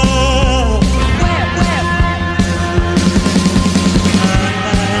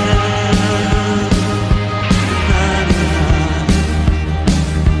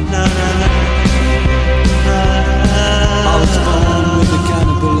 I was born with a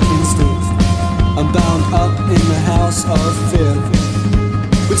cannibal instinct. I'm bound up in the house of fear.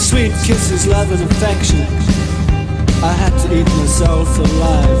 With sweet kisses, love and affection, I had to eat myself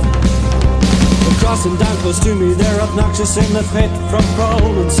alive. Crossing down close to me, they're obnoxious in the pit. From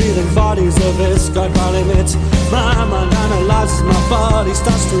prone and seething bodies of viscid limits. My mind analyzes, my body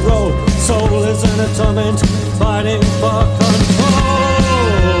starts to roll. Soul is in a torment, fighting for control.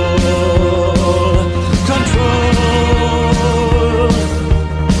 Control.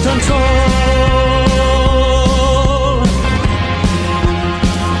 Control.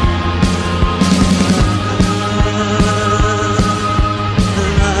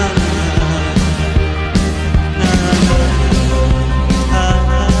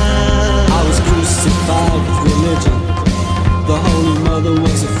 The Holy Mother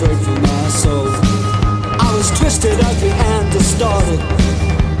was afraid for my soul. I was twisted, ugly and distorted.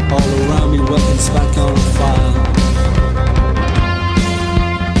 All around me weapons back on fire.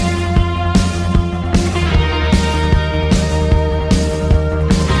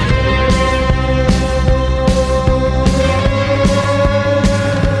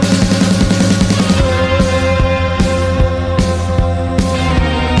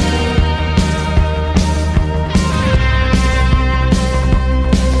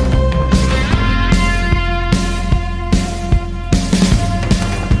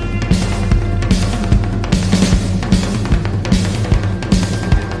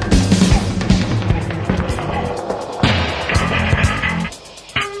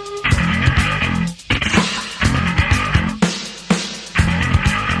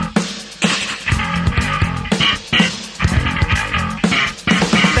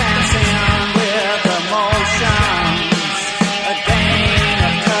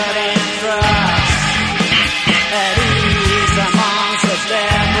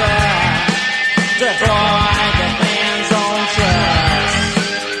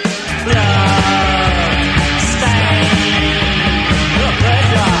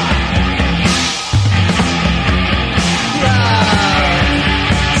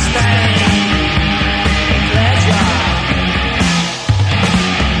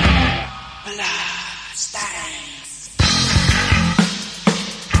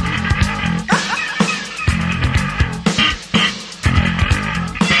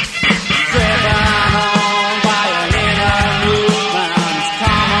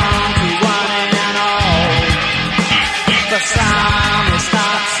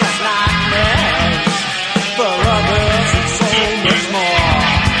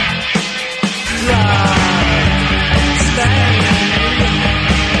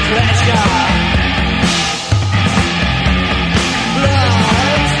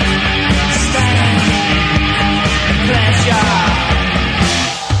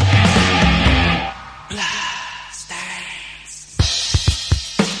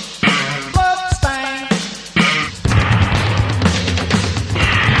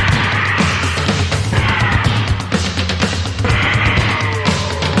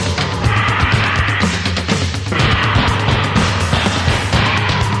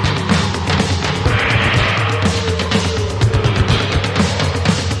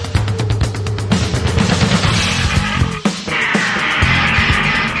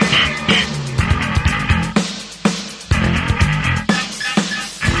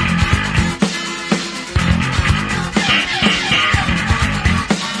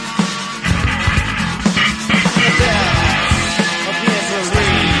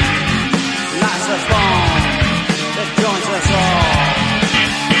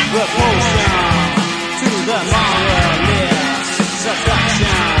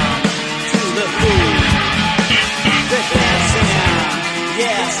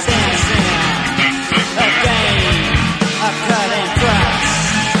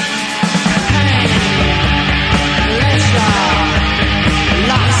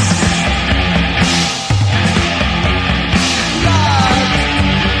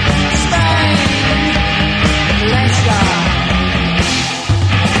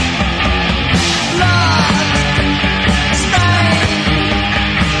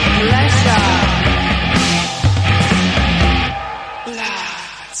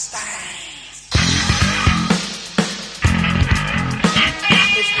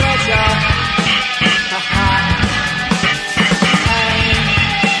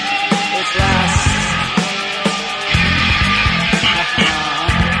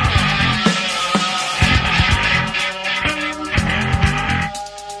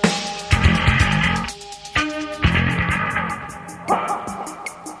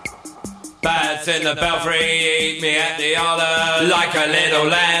 Bats in the belfry eat me at the altar. Like a little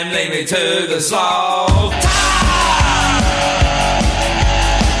lamb, lead me to the slaughter.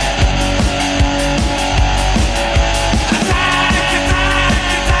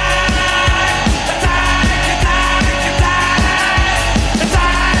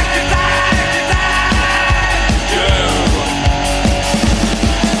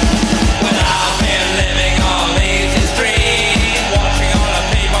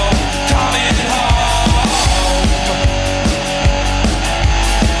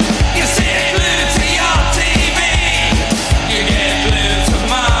 You see it glued to your teeth.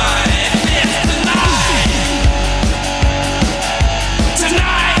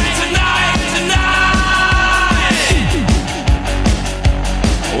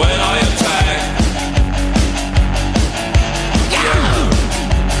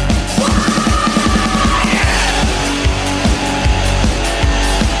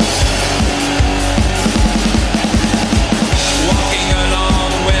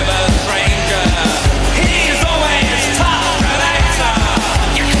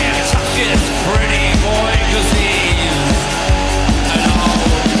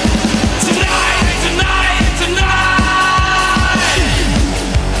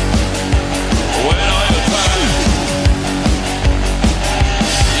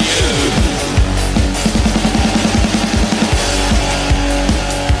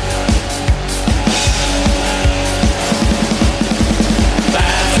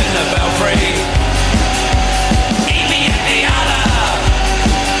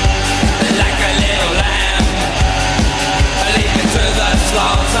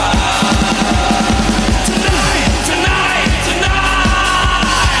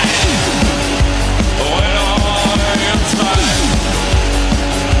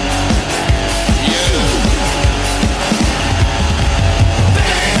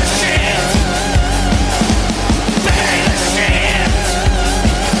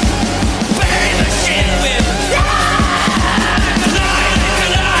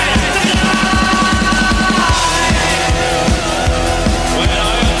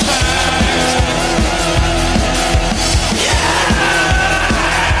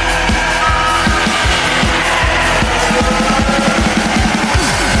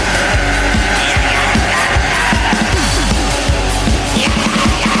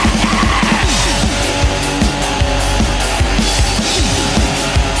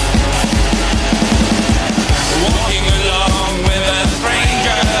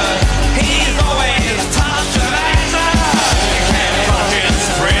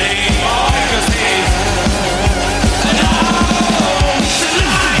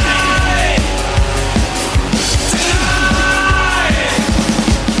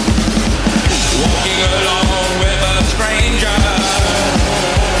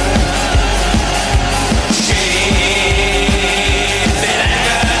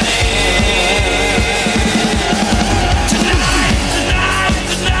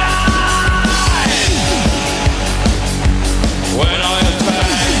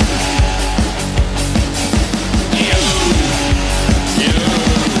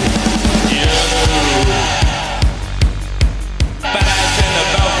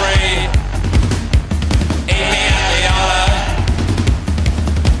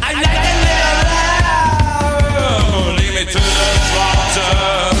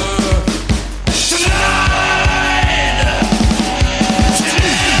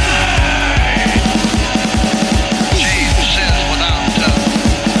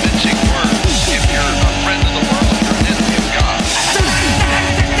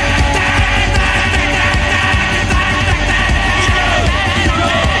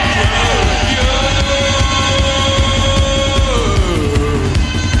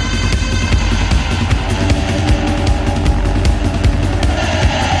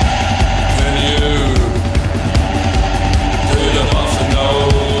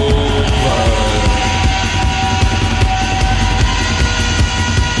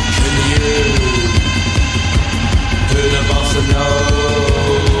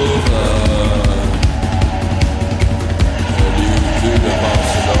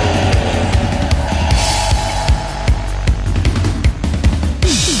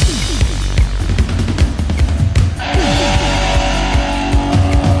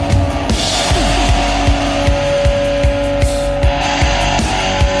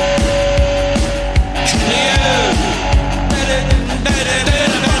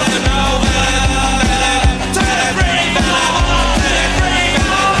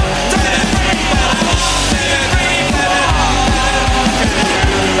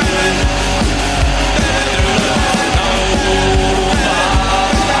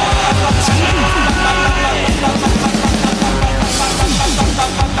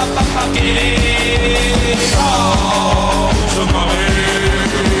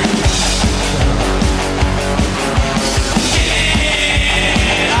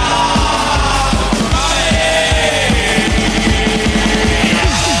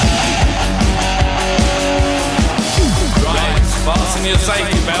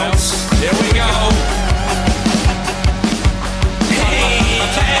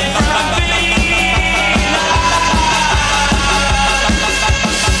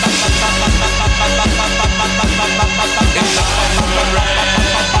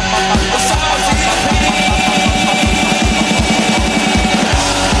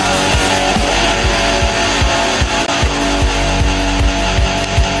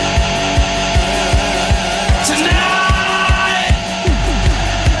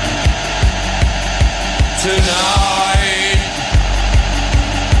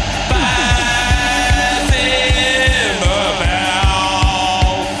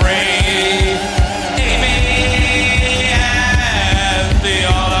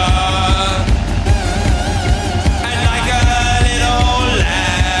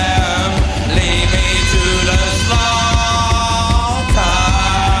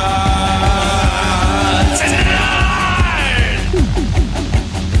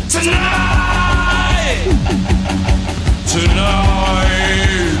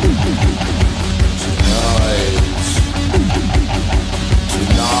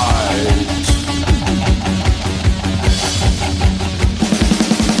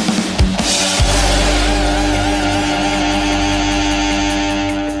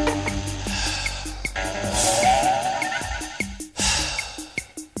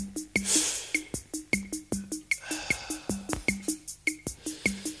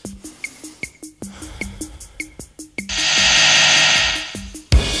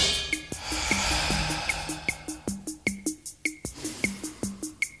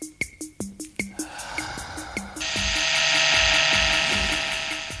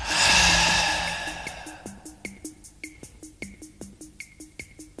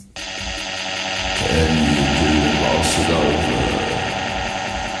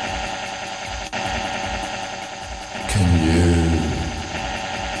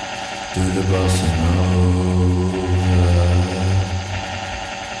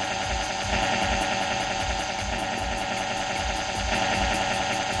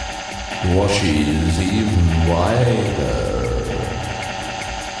 washes even wider.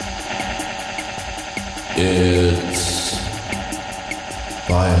 It's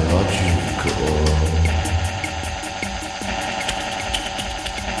biological.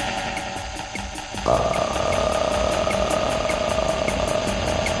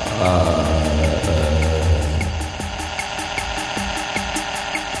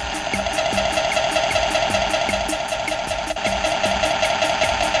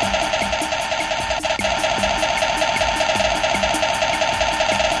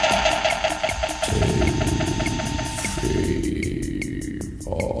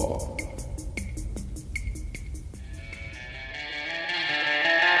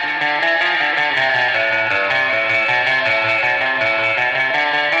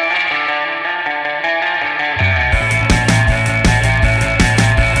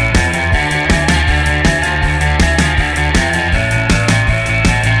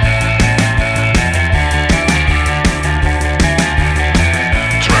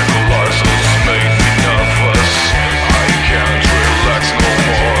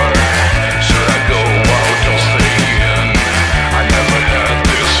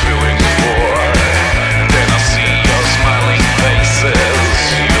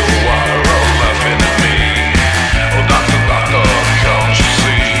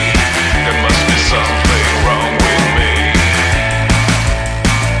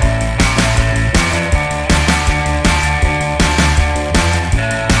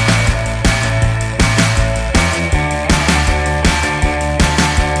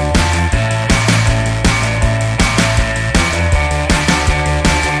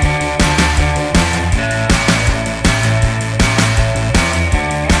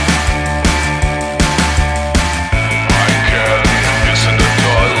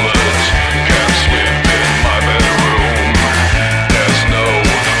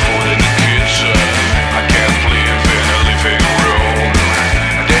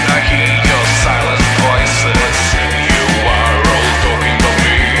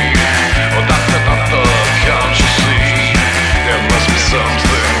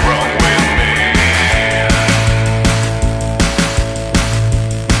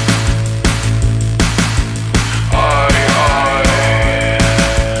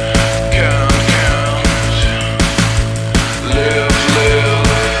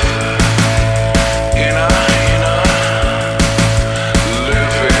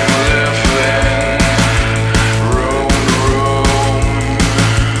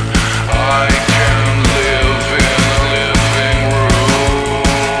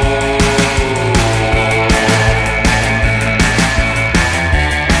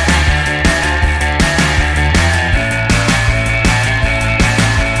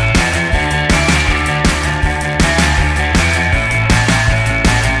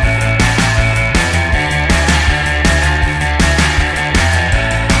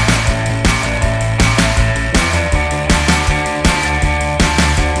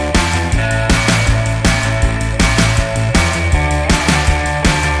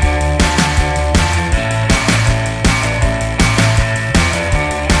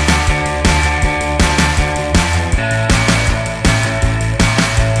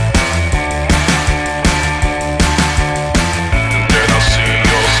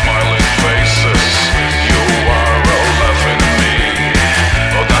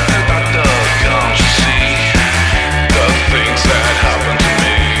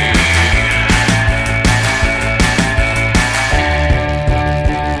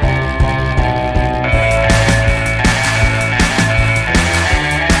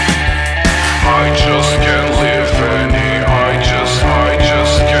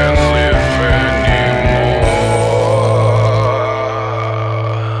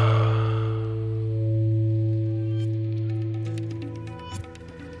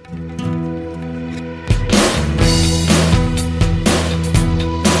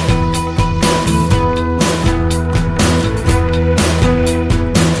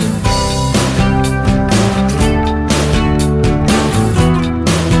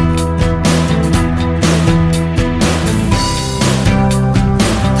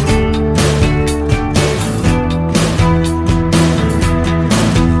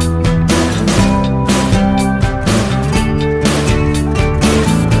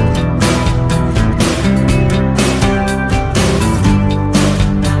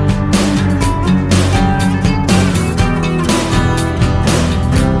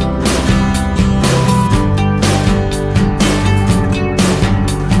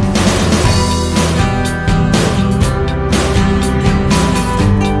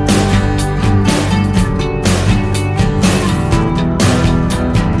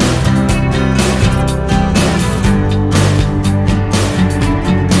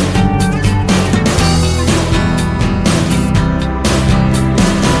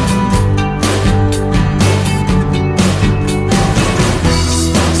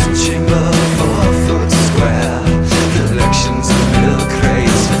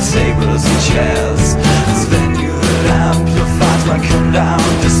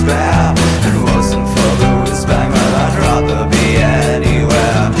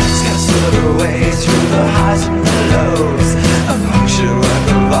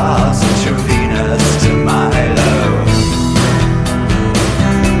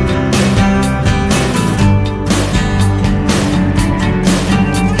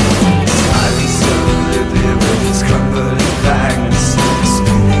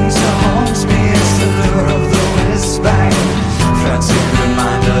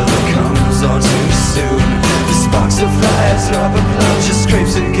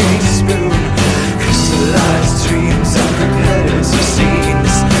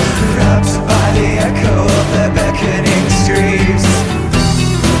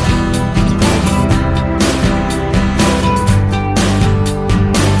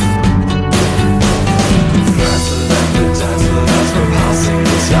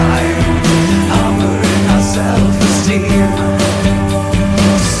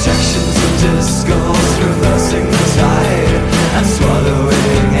 discos reversing the tide and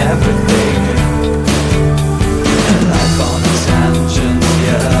swallowing everything. Life on a tangent,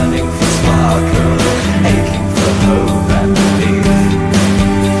 yearning for sparkle, aching for hope and belief.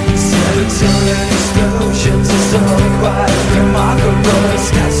 Serotonin explosions is all quite remarkable,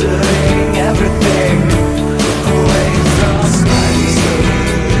 scattering everything away from me.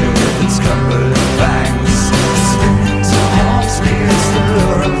 Its crumbling fangs spin into haunts me, it's the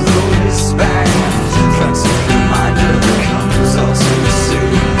lure of the whiz bang.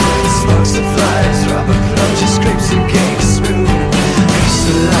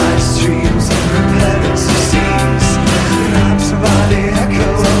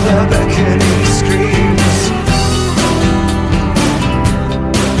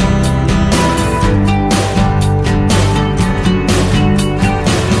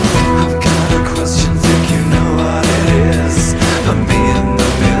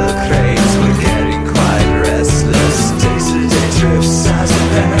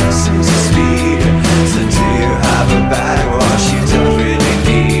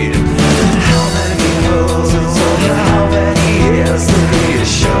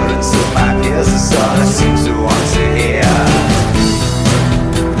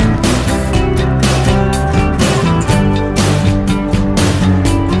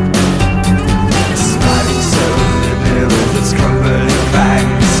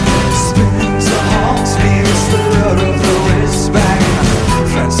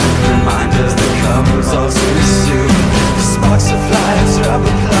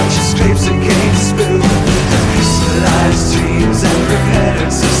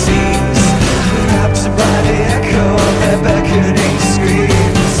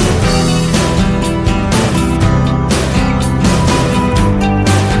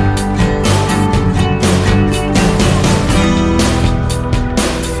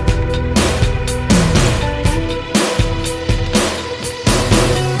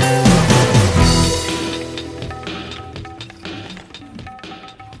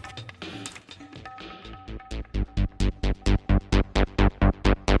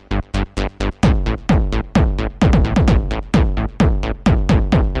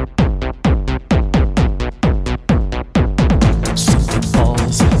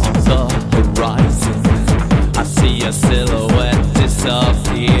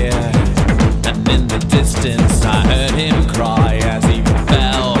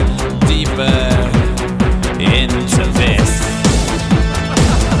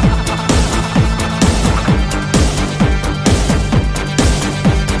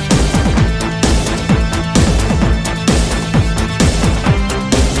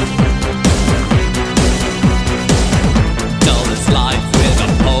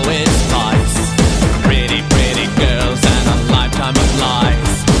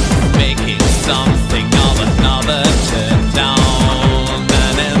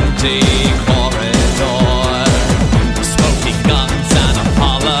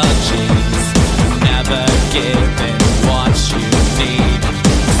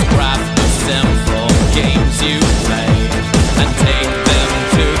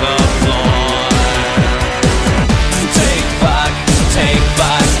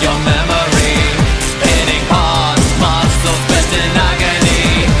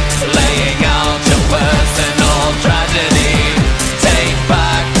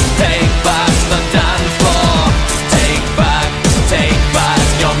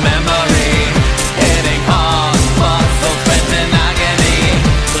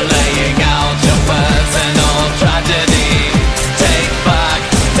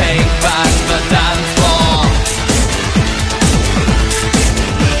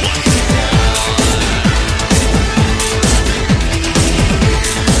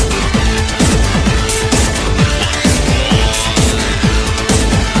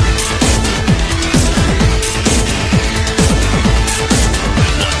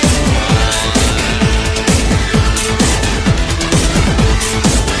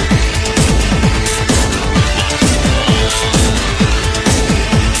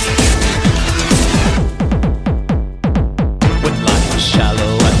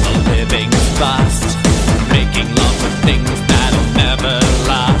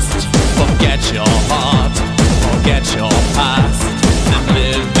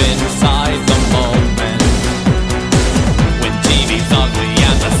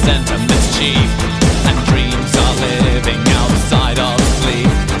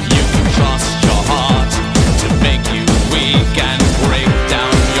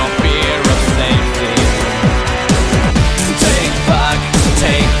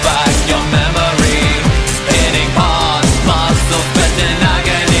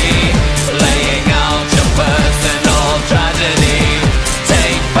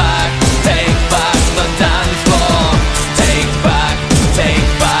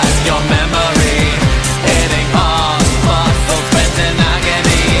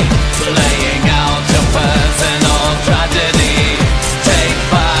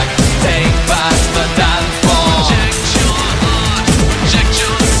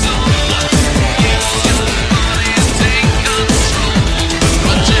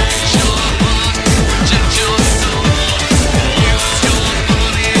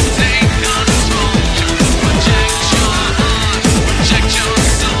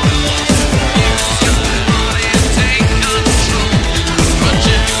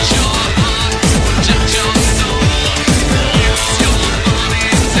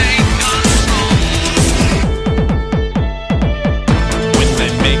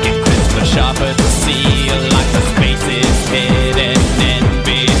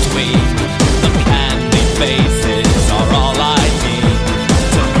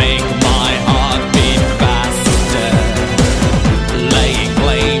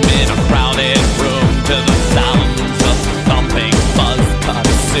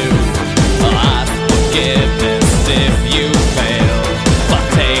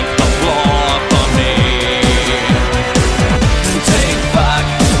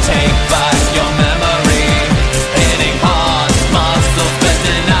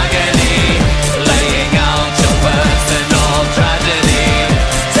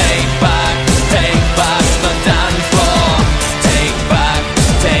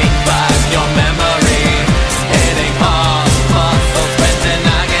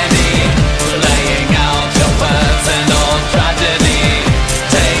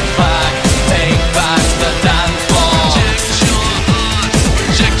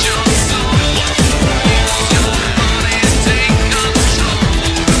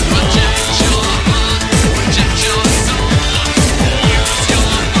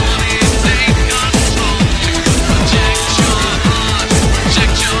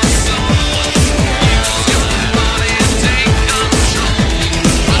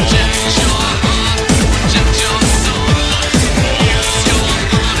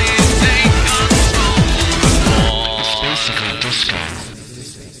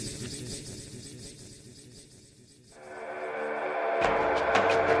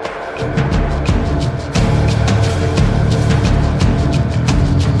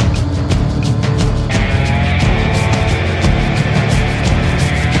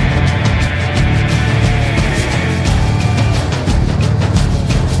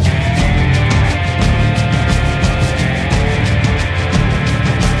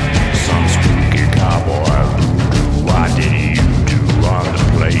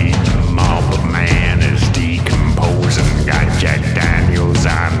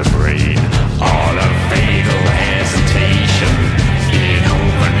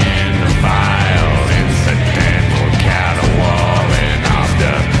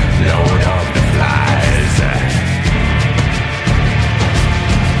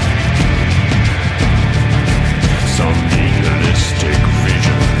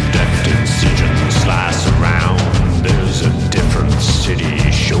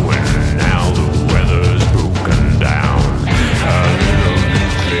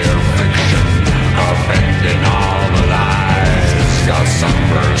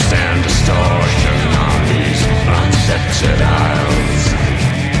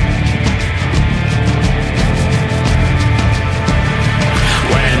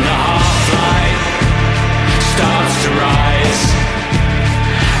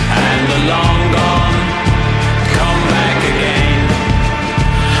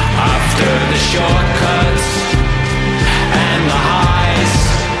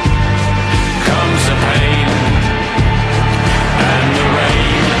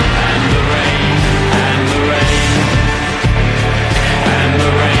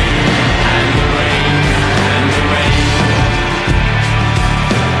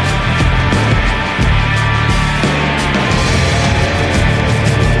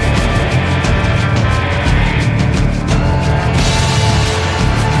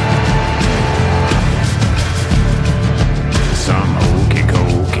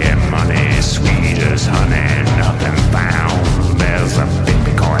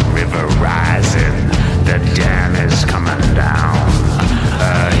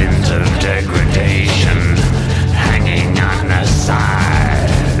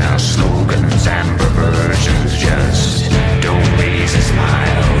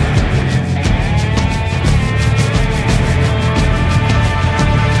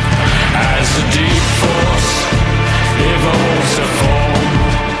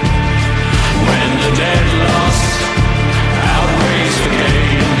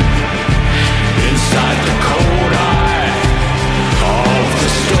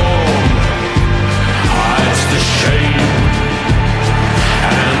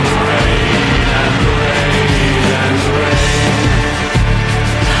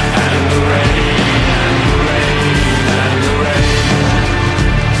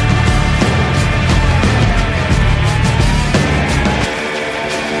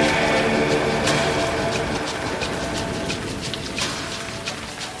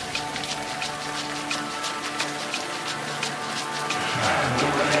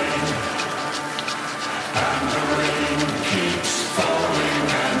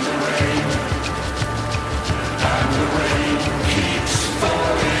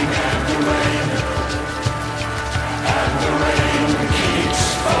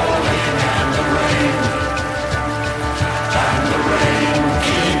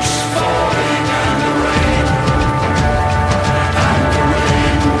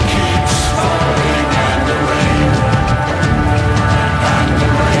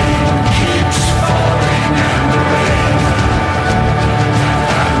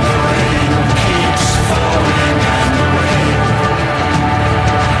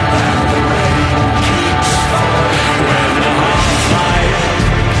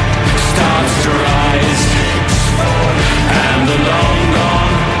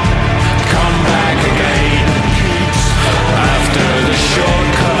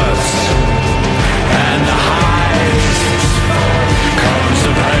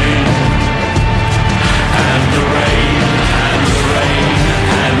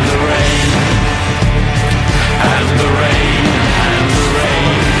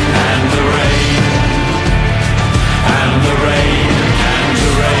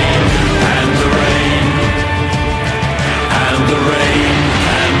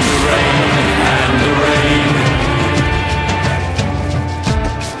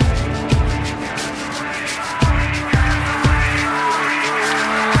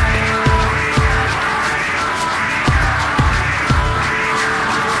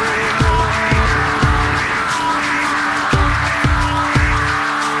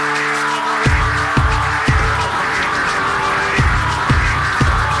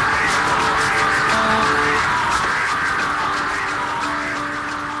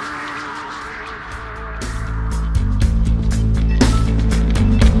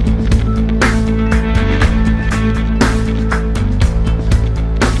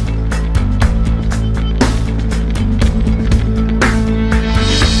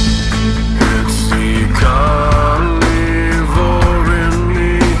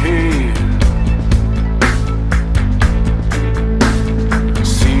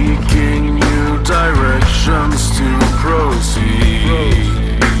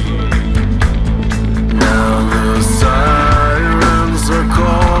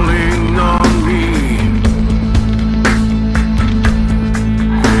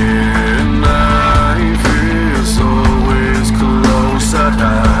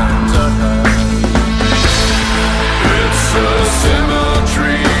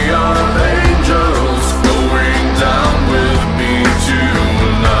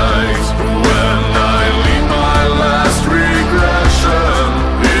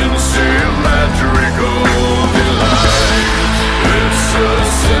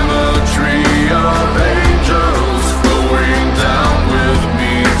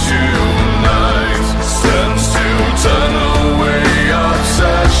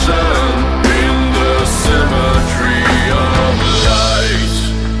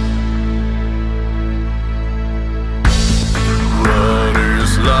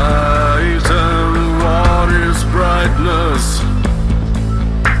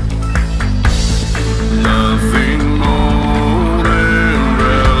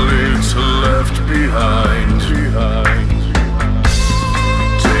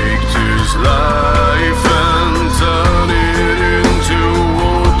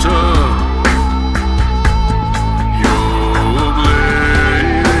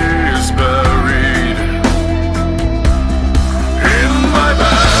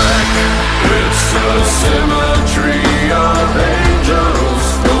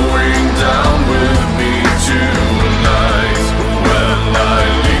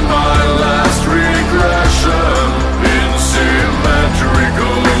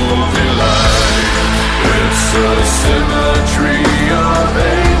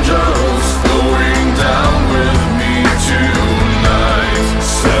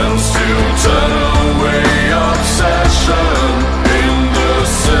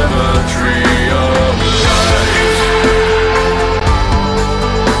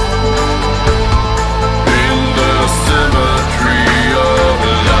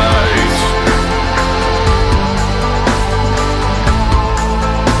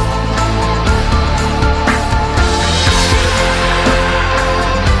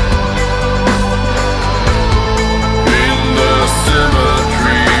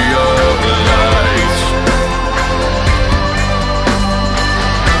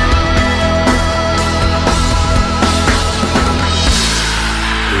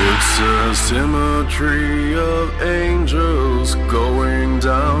 a symmetry of angels going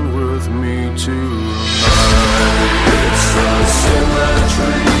down with me tonight. It's a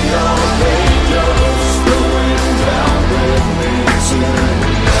symmetry of angels going down with me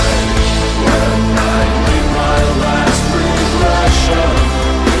tonight. When I make my last regression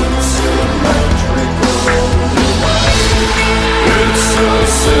in symmetrical delight. It's a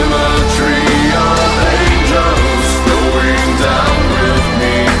symmetry of angels going down with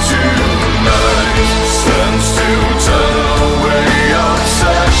me tonight. Sense to turn away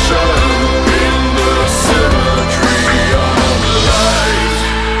obsession in the symmetry of light.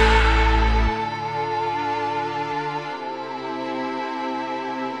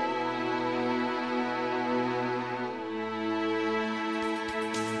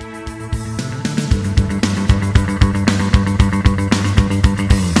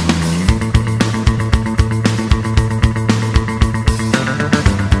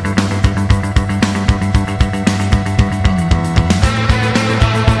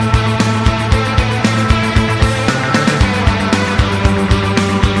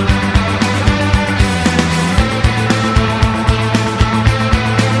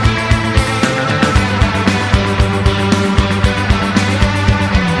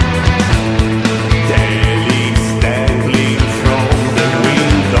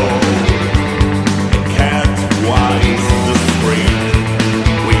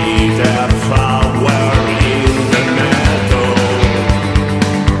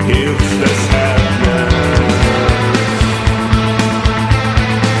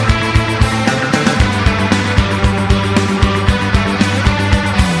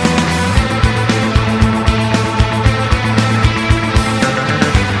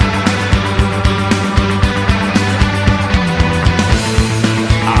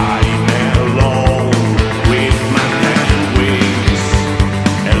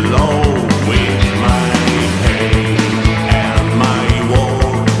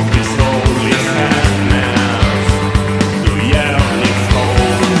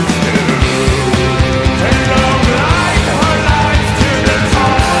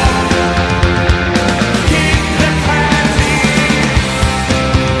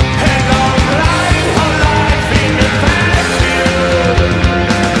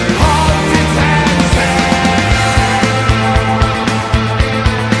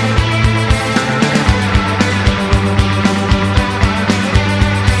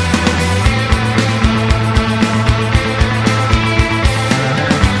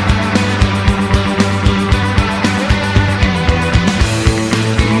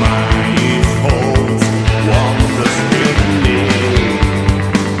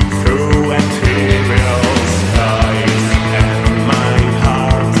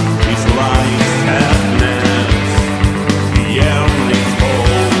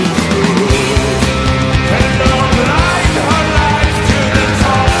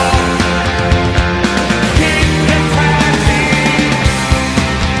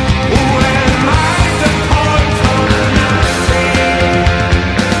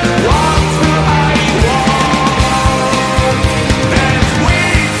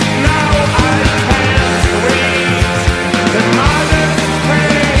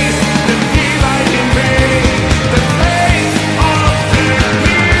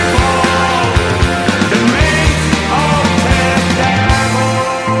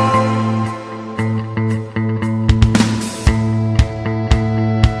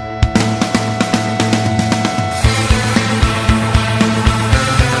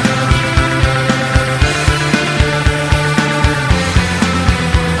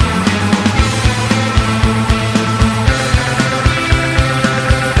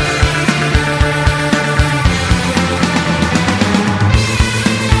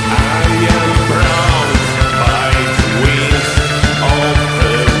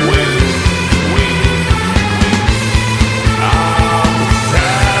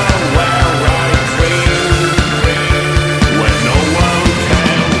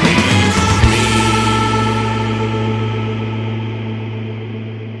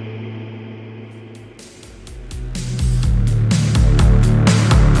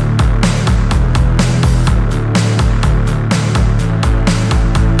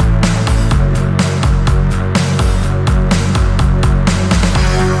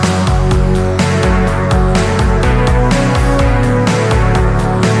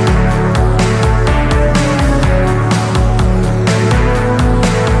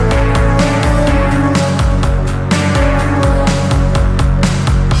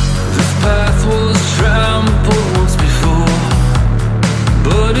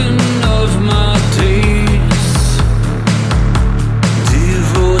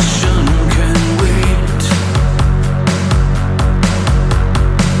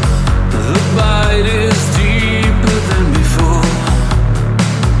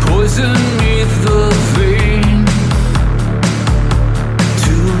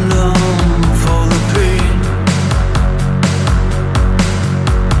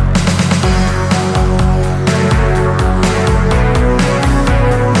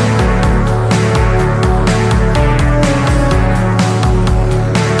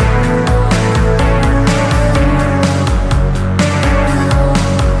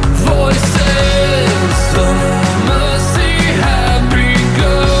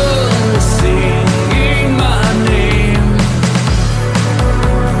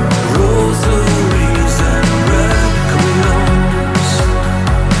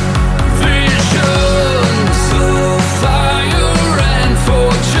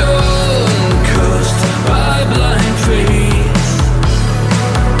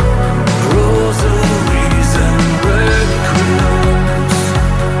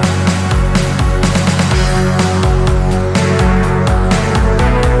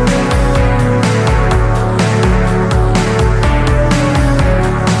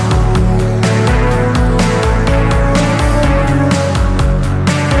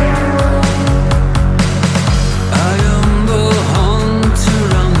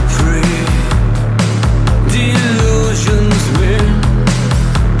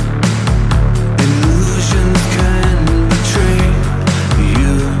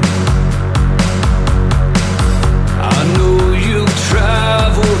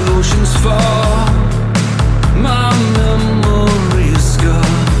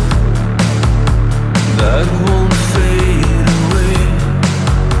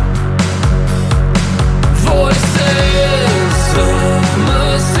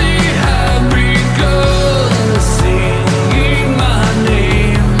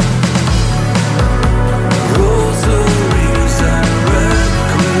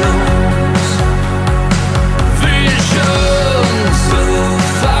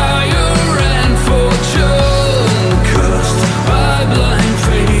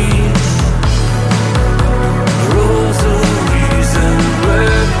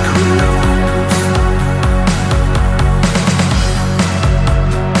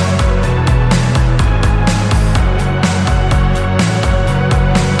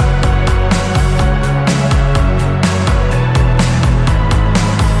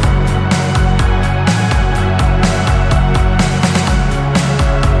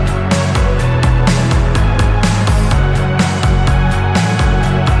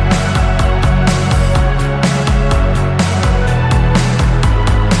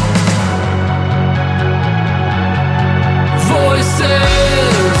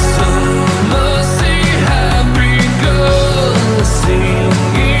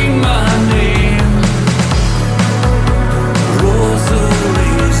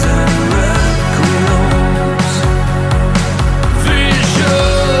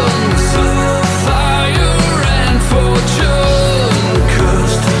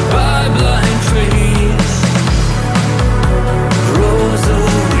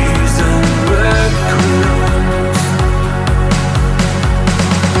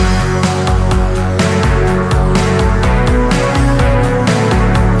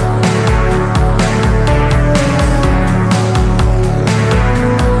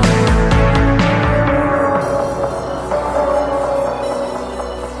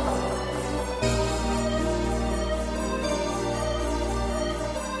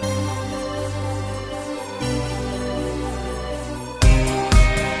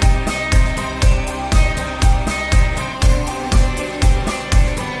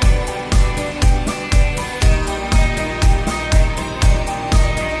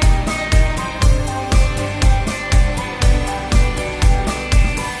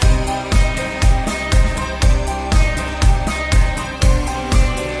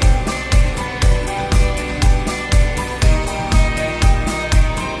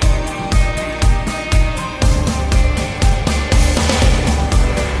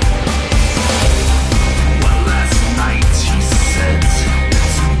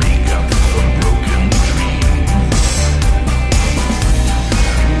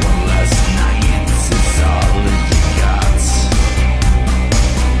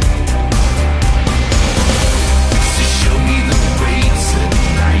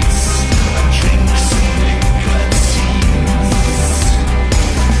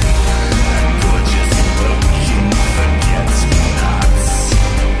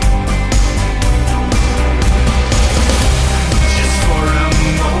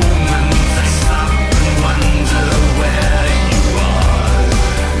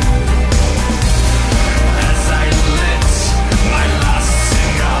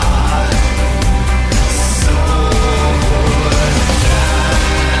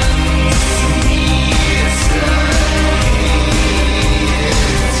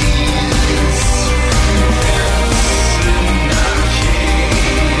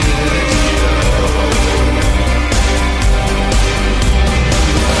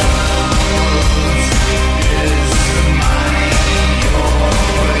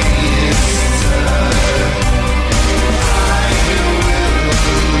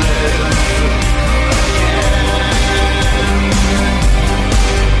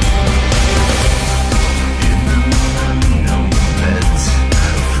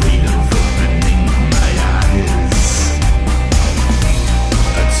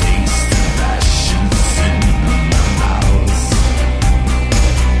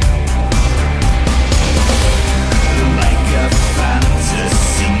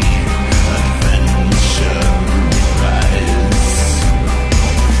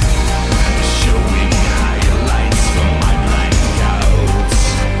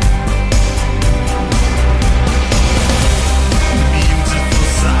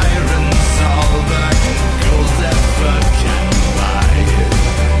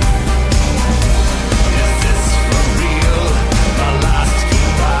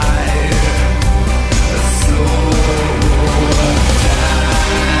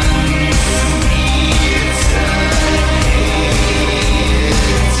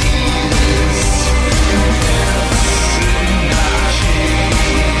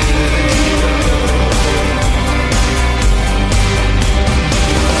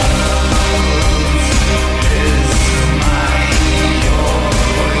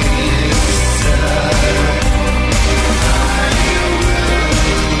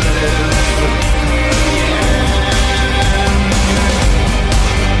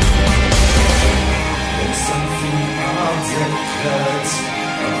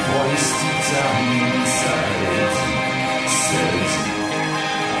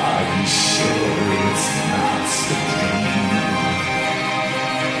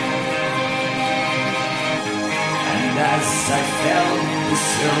 I felt the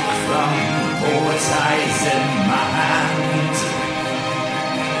silk from poet's eyes in my hand.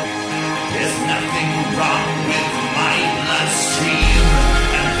 There's nothing wrong with my bloodstream,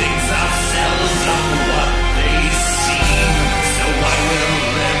 and things are seldom what they seem. So I will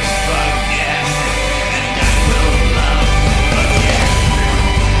live again, and I will love again.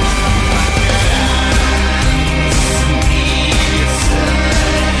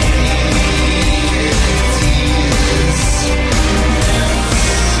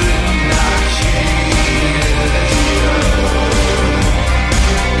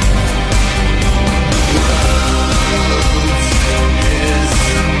 Is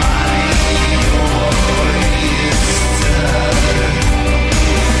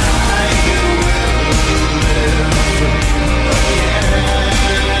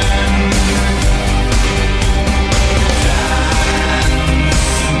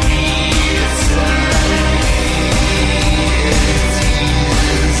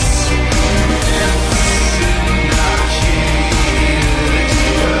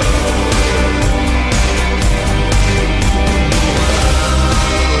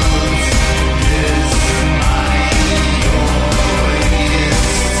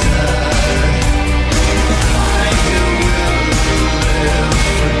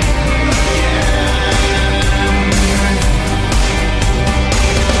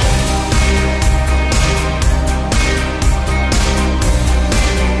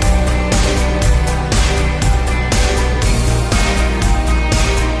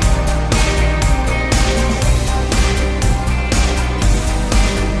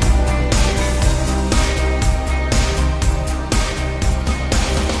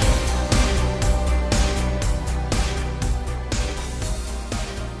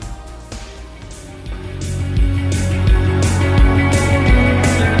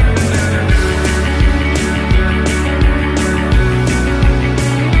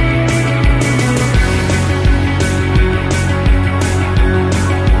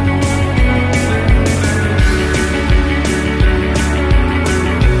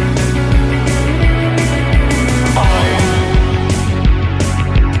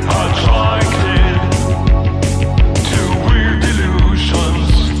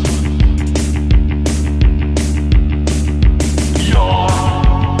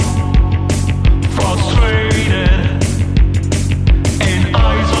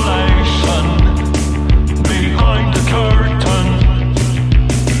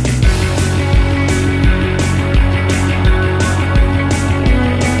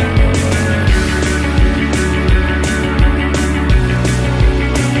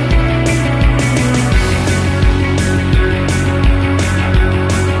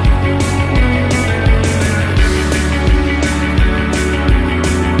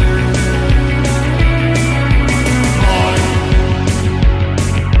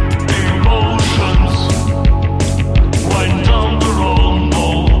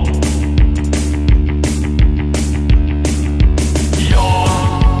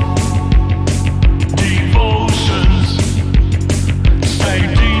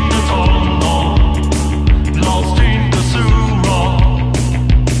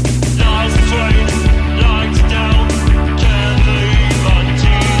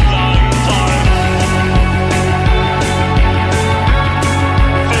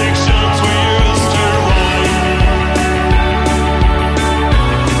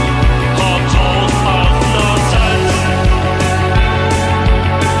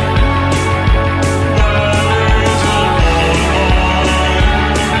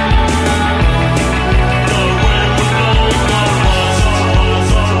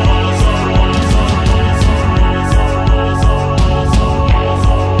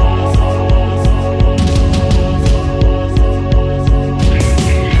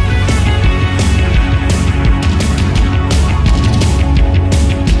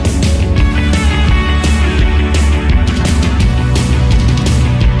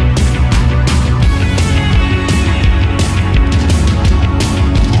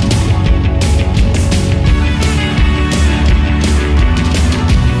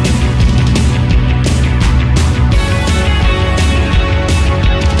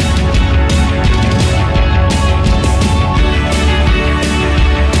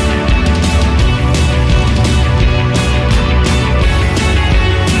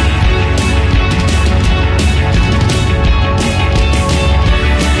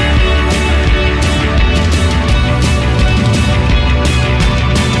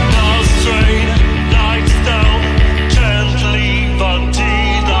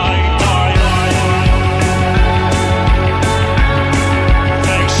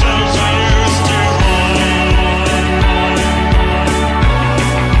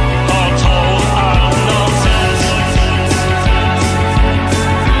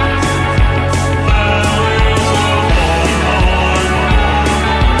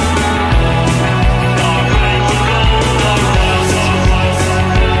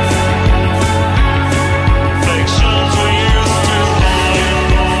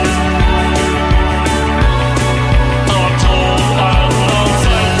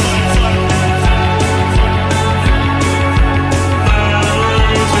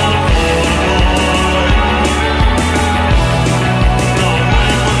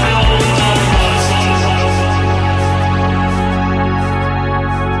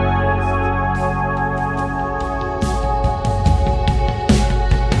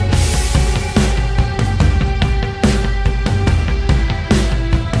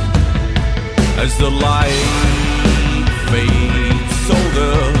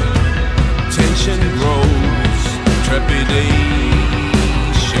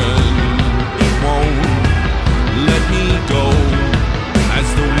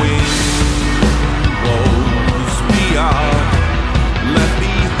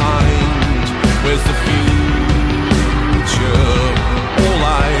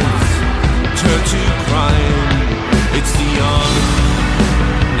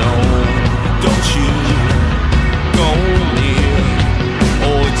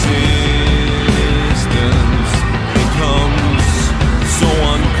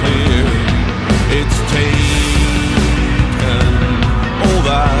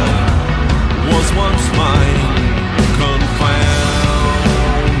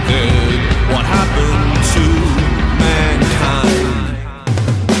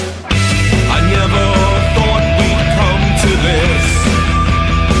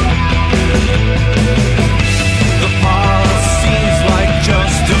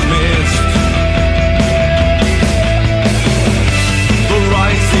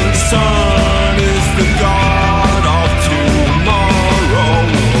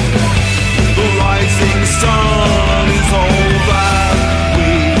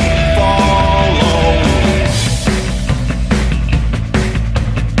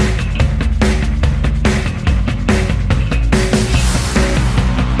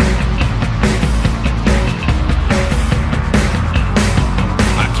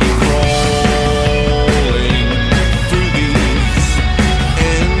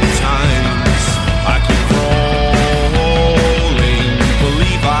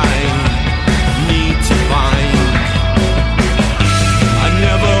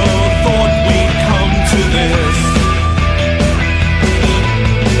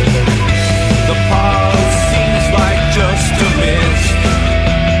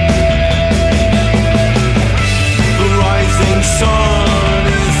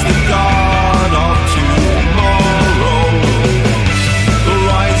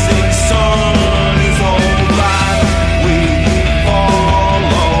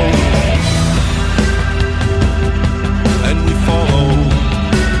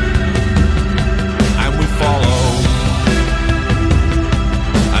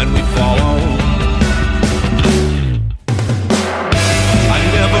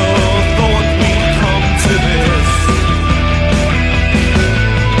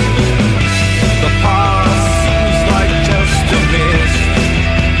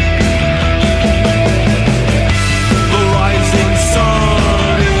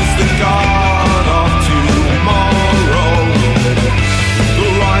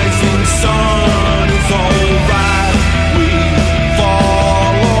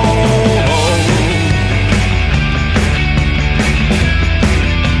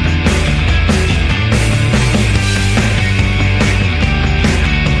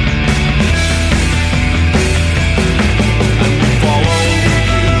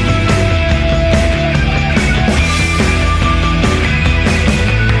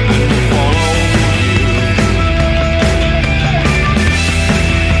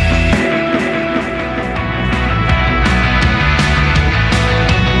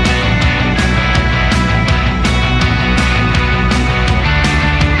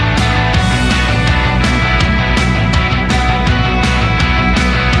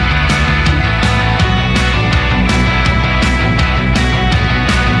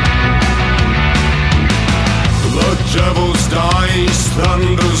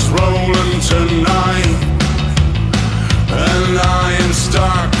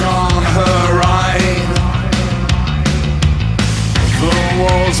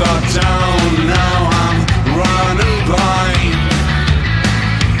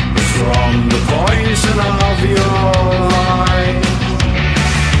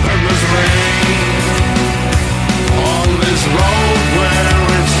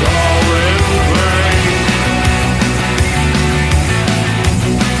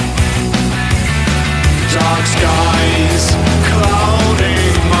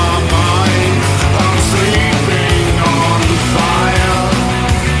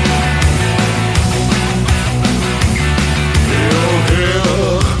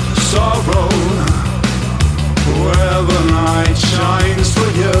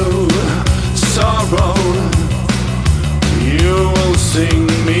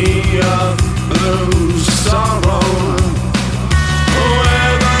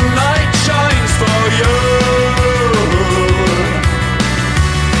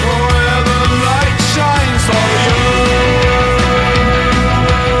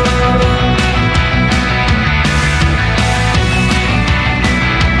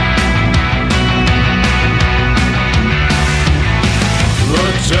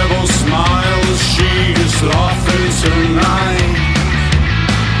night.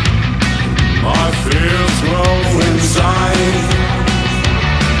 My fears grow inside.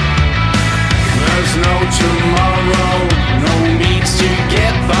 There's no tomorrow, no means to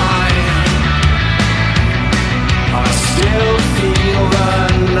get by. I still feel the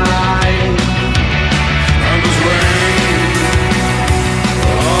night. And there's rain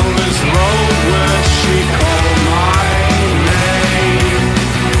on this road where she called my name.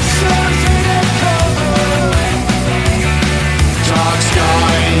 Dark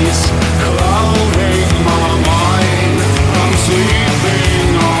skies clouding my mind. I'm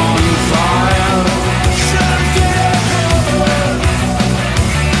sleeping on fire.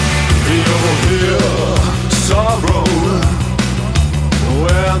 You'll hear sorrow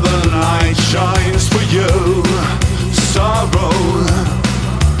where the night shines for you. Sorrow,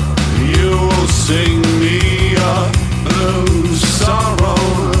 you will sing me a blues. Sorrow,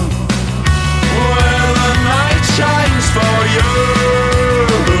 where the night shines for you.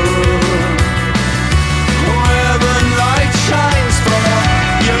 Where the night shines for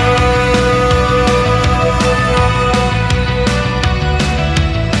you.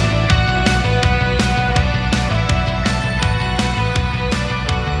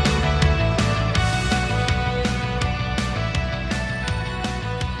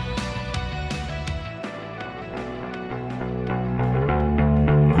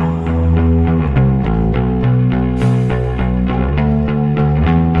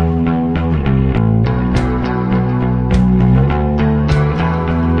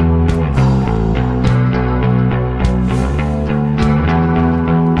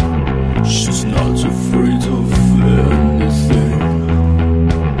 She's not afraid of anything.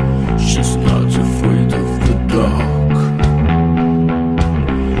 She's not afraid of the dark.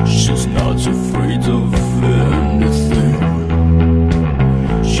 She's not afraid of anything.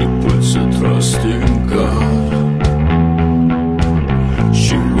 She puts her trust in God.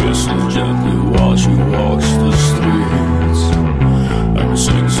 She whistles gently while she walks the streets and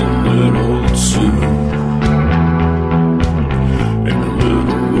sings a little tune. In a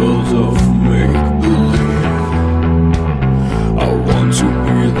little world of make-believe, I want to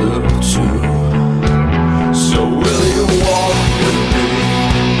be there too. So will you walk with me?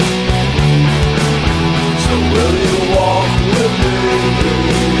 So will you walk with me?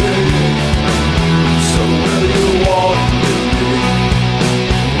 So will you walk with me?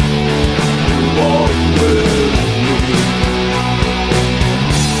 Walk with me.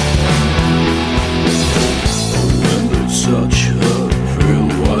 When they touch her pale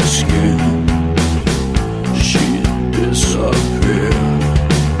white skin, she disappears.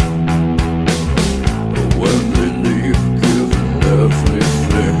 When they leave, given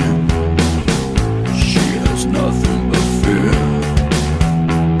everything, she has nothing but fear.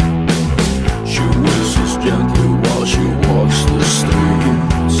 She whistles gently while she walks the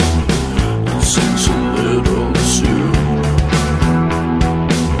streets and sings a little tune.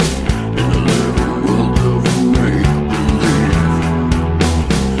 In a little world of make-believe,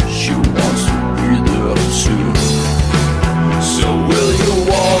 she wants to be there too. So will you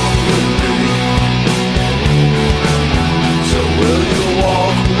walk with me? So will you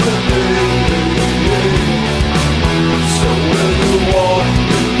walk with me? So will you walk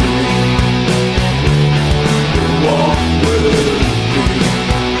with me? Walk with me.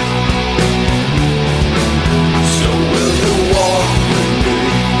 So will you walk with me?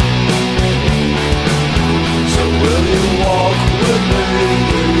 So will you walk with me?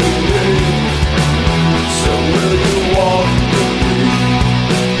 So will you walk with me?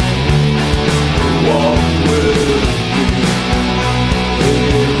 Walk with me.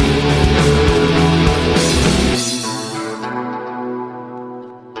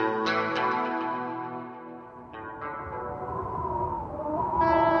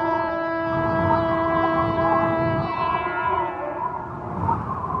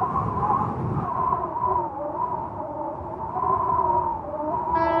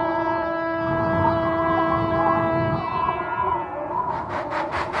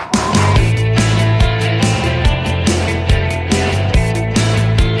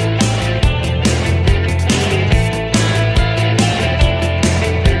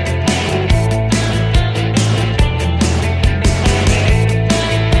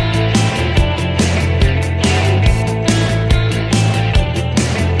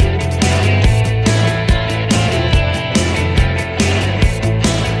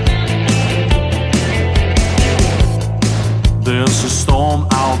 There's a storm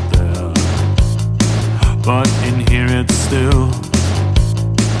out there, but in here it's still.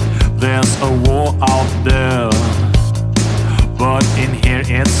 There's a war out there, but in here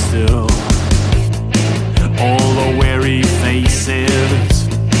it's still. All the weary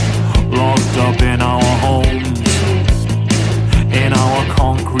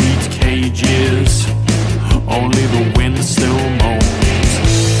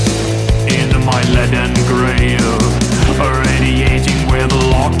leaden grey, radiating with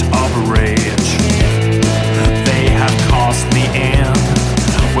locked up rage. They have cast me in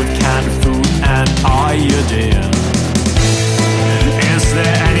with canned food and iodine. Is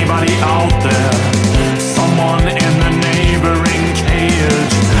there anybody out there? Someone in the neighboring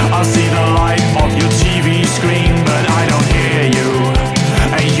cage? I see the light of your TV screen, but I don't hear you,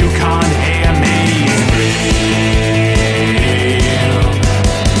 and you can't hear me.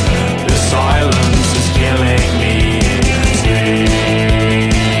 The silence is killing me.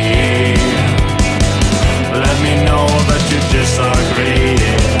 Let me know that you disagree.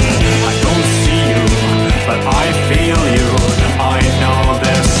 I don't see you, but I feel you. I know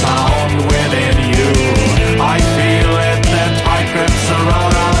there's sound within you. I feel it, the tight grips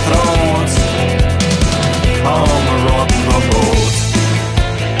around our throats. Come rock the boat.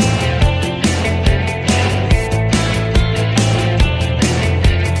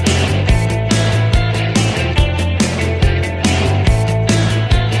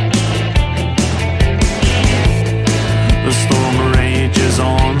 The storm rages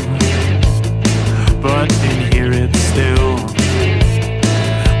on, but in here it's still.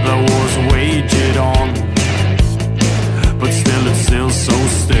 The war's waged on, but still it's still so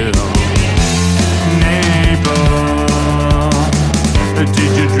still. Neighbor,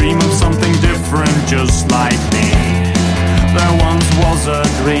 did you dream of something different just like me? There once was a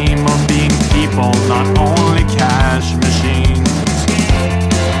dream of being people, not only cash machines.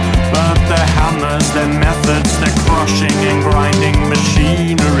 But the hammers, their methods, their crushing and grinding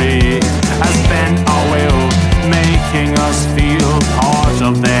machinery has bent our will, making us feel part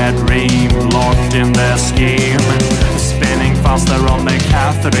of their dream, locked in their scheme, spinning faster on the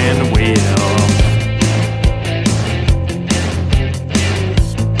Catherine wheel.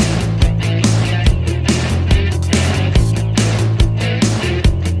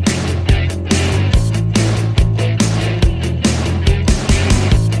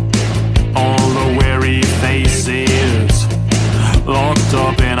 All the weary faces locked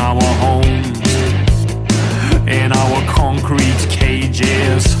up in our homes, in our concrete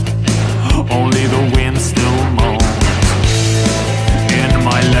cages, only the wind still moans. In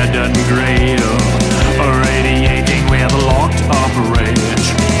my leaden grave, radiating with locked up rage.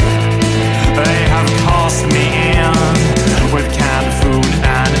 They have cast me in with canned food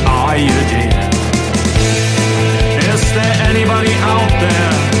and iodine. Is there anybody out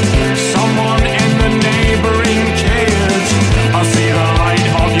there? Someone in the neighboring cage? I see the light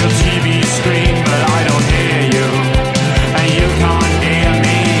of your TV screen, but I don't hear you, and you can't hear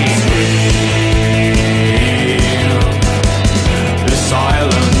me.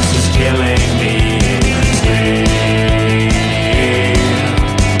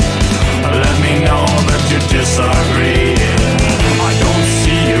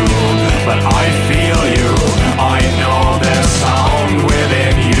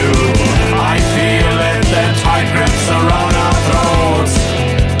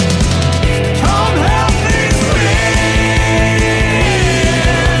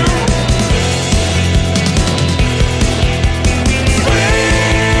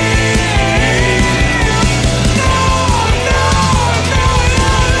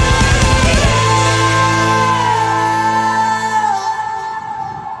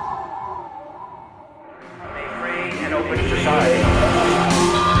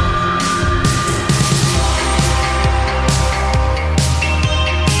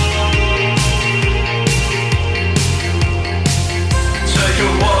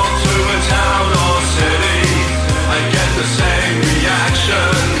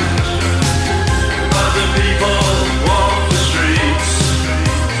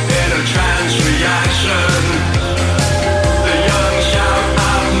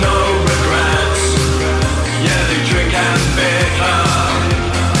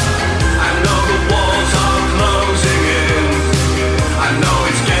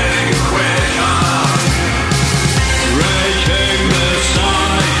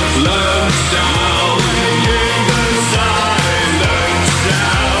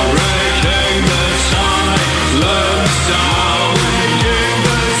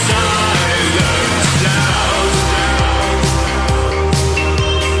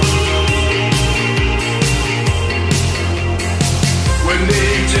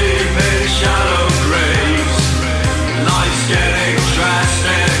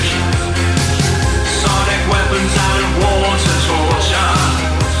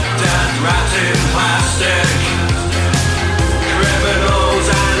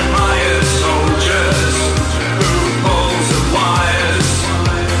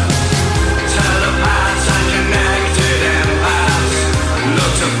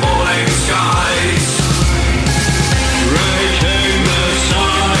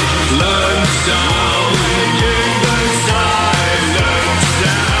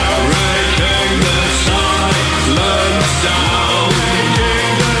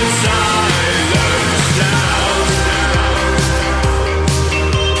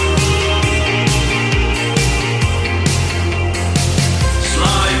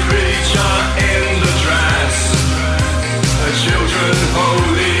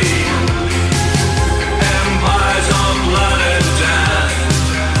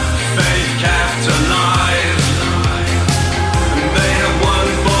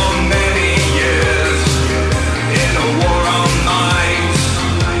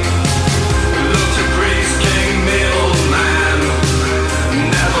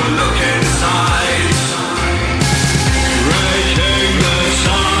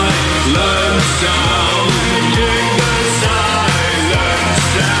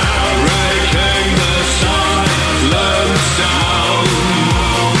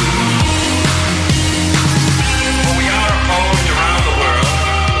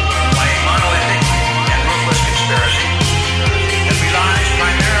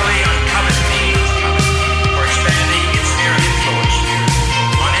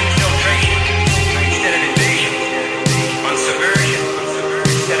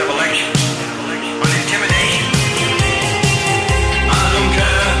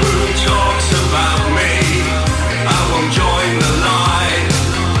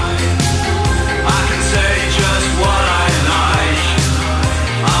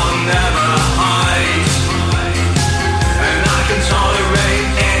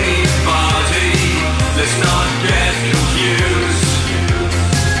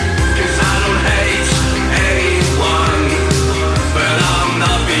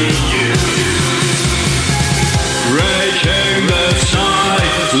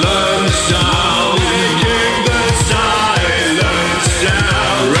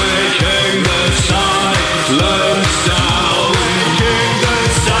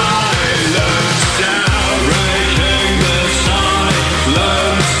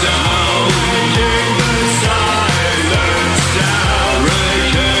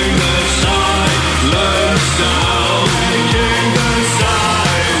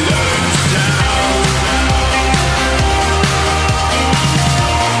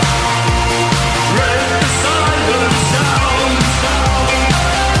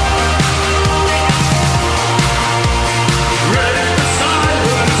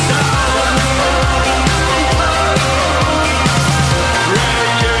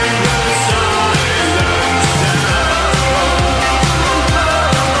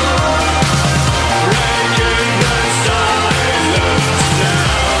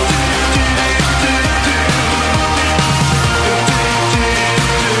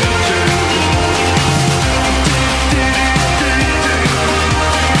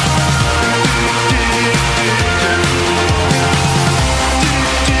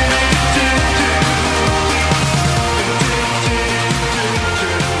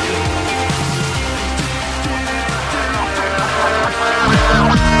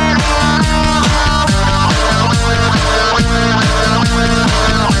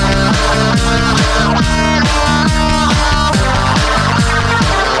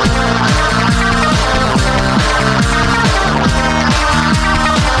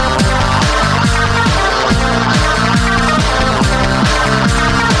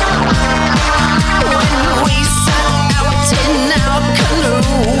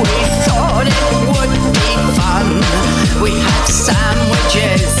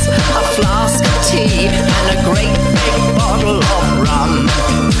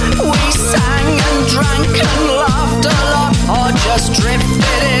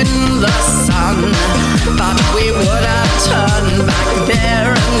 but we would have turned back there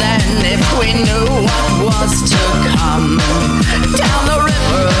and then if we knew what was to come. Down the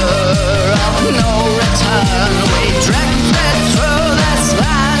river of no return, we drifted through this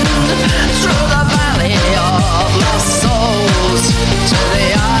land, through the valley of lost souls, to the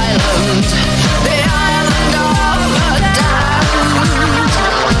island of the damned.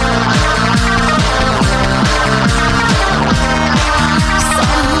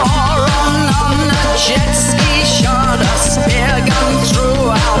 Some moron on a jet ski shot a spear gun through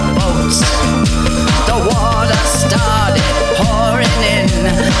our boats. The water started pouring in,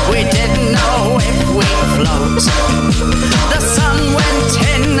 we didn't know if we'd float. The sun went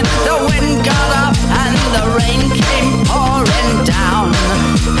in, the wind got up and the rain came pouring down.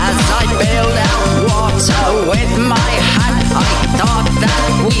 As I bailed out water with my hat, I thought that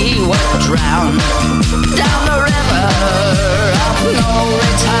we would drown. Down the river of no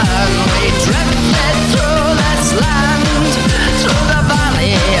return, we drifted through this land, through the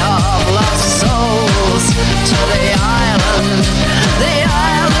valley of lost souls, to the island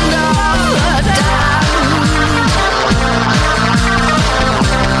of the damned.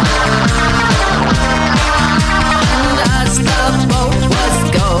 And as the boat was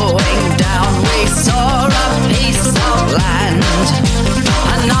going down, we saw a piece of land,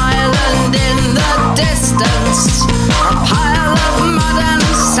 an island in the distance, a pile of mud and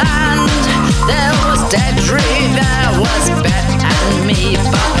sand. There was Dedry, there was Bet and me,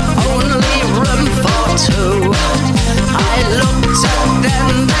 but only room for two. I looked at them,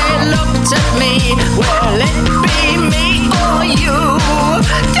 they looked at me. Will it be me or you?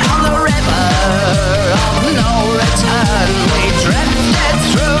 Down the river of no return, we drifted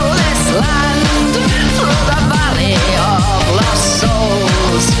through this land, through the valley of lost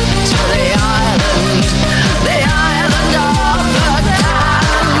souls, to the island of the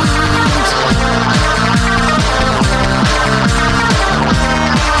damned.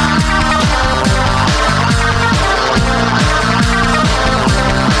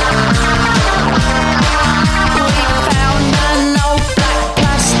 We found an old black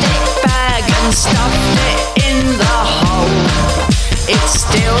plastic bag and stuffed it in the hole. It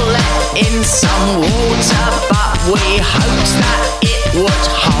still let in some water, but we hoped that it would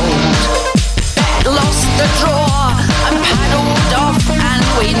hold. Bet lost the drawer and paddled off, and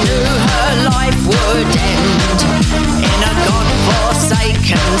we knew her life would end in a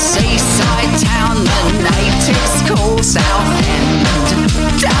god-forsaken seaside town the natives call Southend.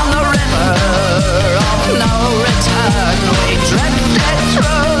 Down the river of no return, we drifted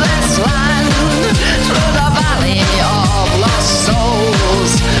through this land, through the valley of lost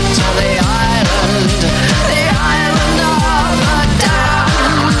souls, to the island of the damned.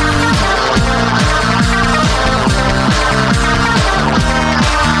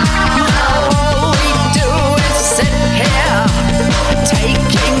 Now all we do is sit here,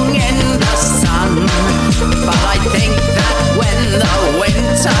 taking in the sun. But I think that when the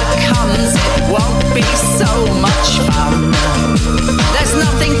winter comes, it won't be so much fun. There's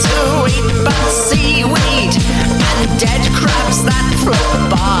nothing to eat but seaweed and dead crabs that float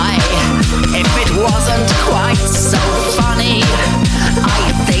by. If it wasn't quite so funny,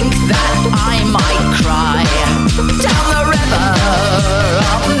 I think that I might cry. Down the river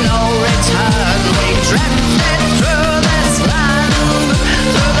of no return, we drifted through this land,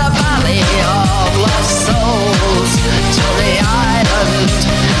 through the valley of lost souls, to the island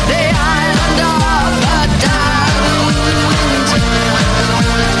of the damned. The island of the damned.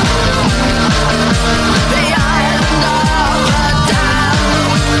 The island of the damned.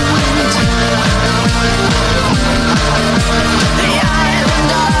 The island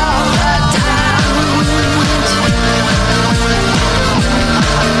of the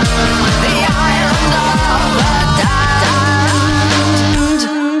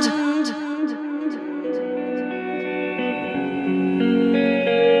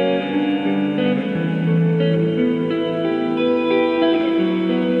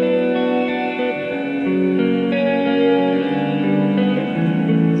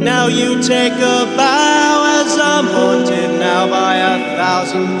Now you take a bow as I'm haunted now by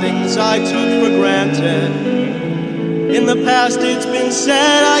 1,000 things I took for granted. In the past it's been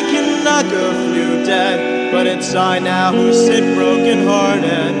said I can knock a few dead, but it's I now who sit broken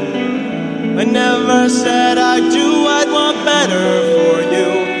hearted. I never said I'd do, I'd want better for you,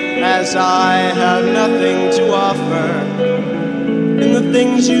 as I have nothing to offer. And the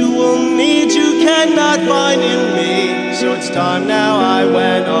things you will need you cannot find in me, so it's time now I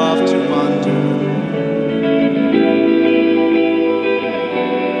went off to wander.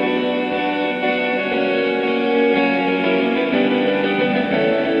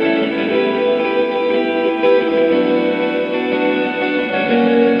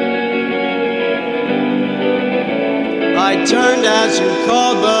 turned as you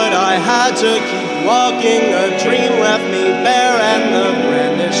called, but I had to keep walking. A dream left me bare, and the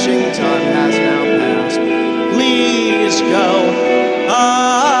brandishing time has now passed. Please go.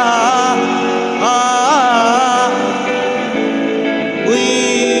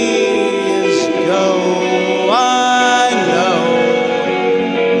 Please go. I know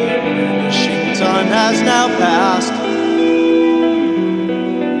the brandishing time has now passed.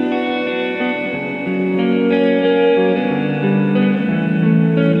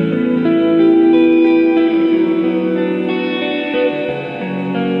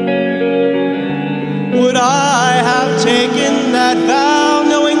 Would I have taken that vow,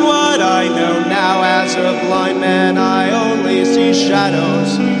 knowing what I know now? As a blind man, I only see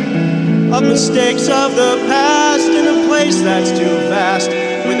shadows of mistakes of the past, in a place that's too vast,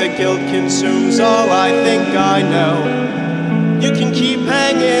 where the guilt consumes all I think I know. You can keep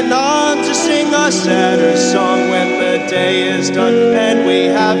hanging on to sing a sadder song when the day is done and we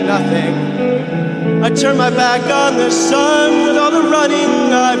have nothing. I turn my back on the sun with all the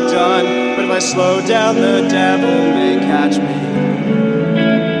running I've done, but if I slow down, the devil may catch me.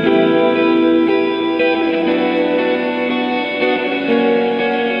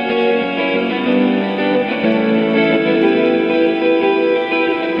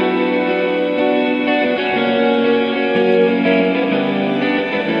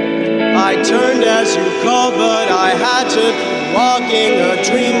 I turned as you called, but I had to keep walking. A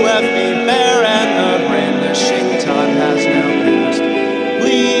dream left me bare, and the brandishing time has now passed.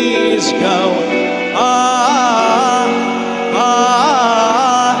 Please go.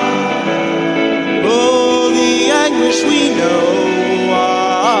 Oh, the anguish we know.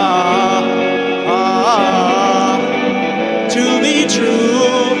 To be true.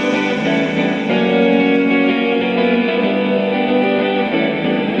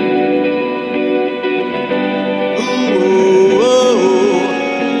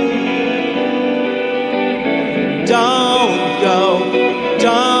 Done.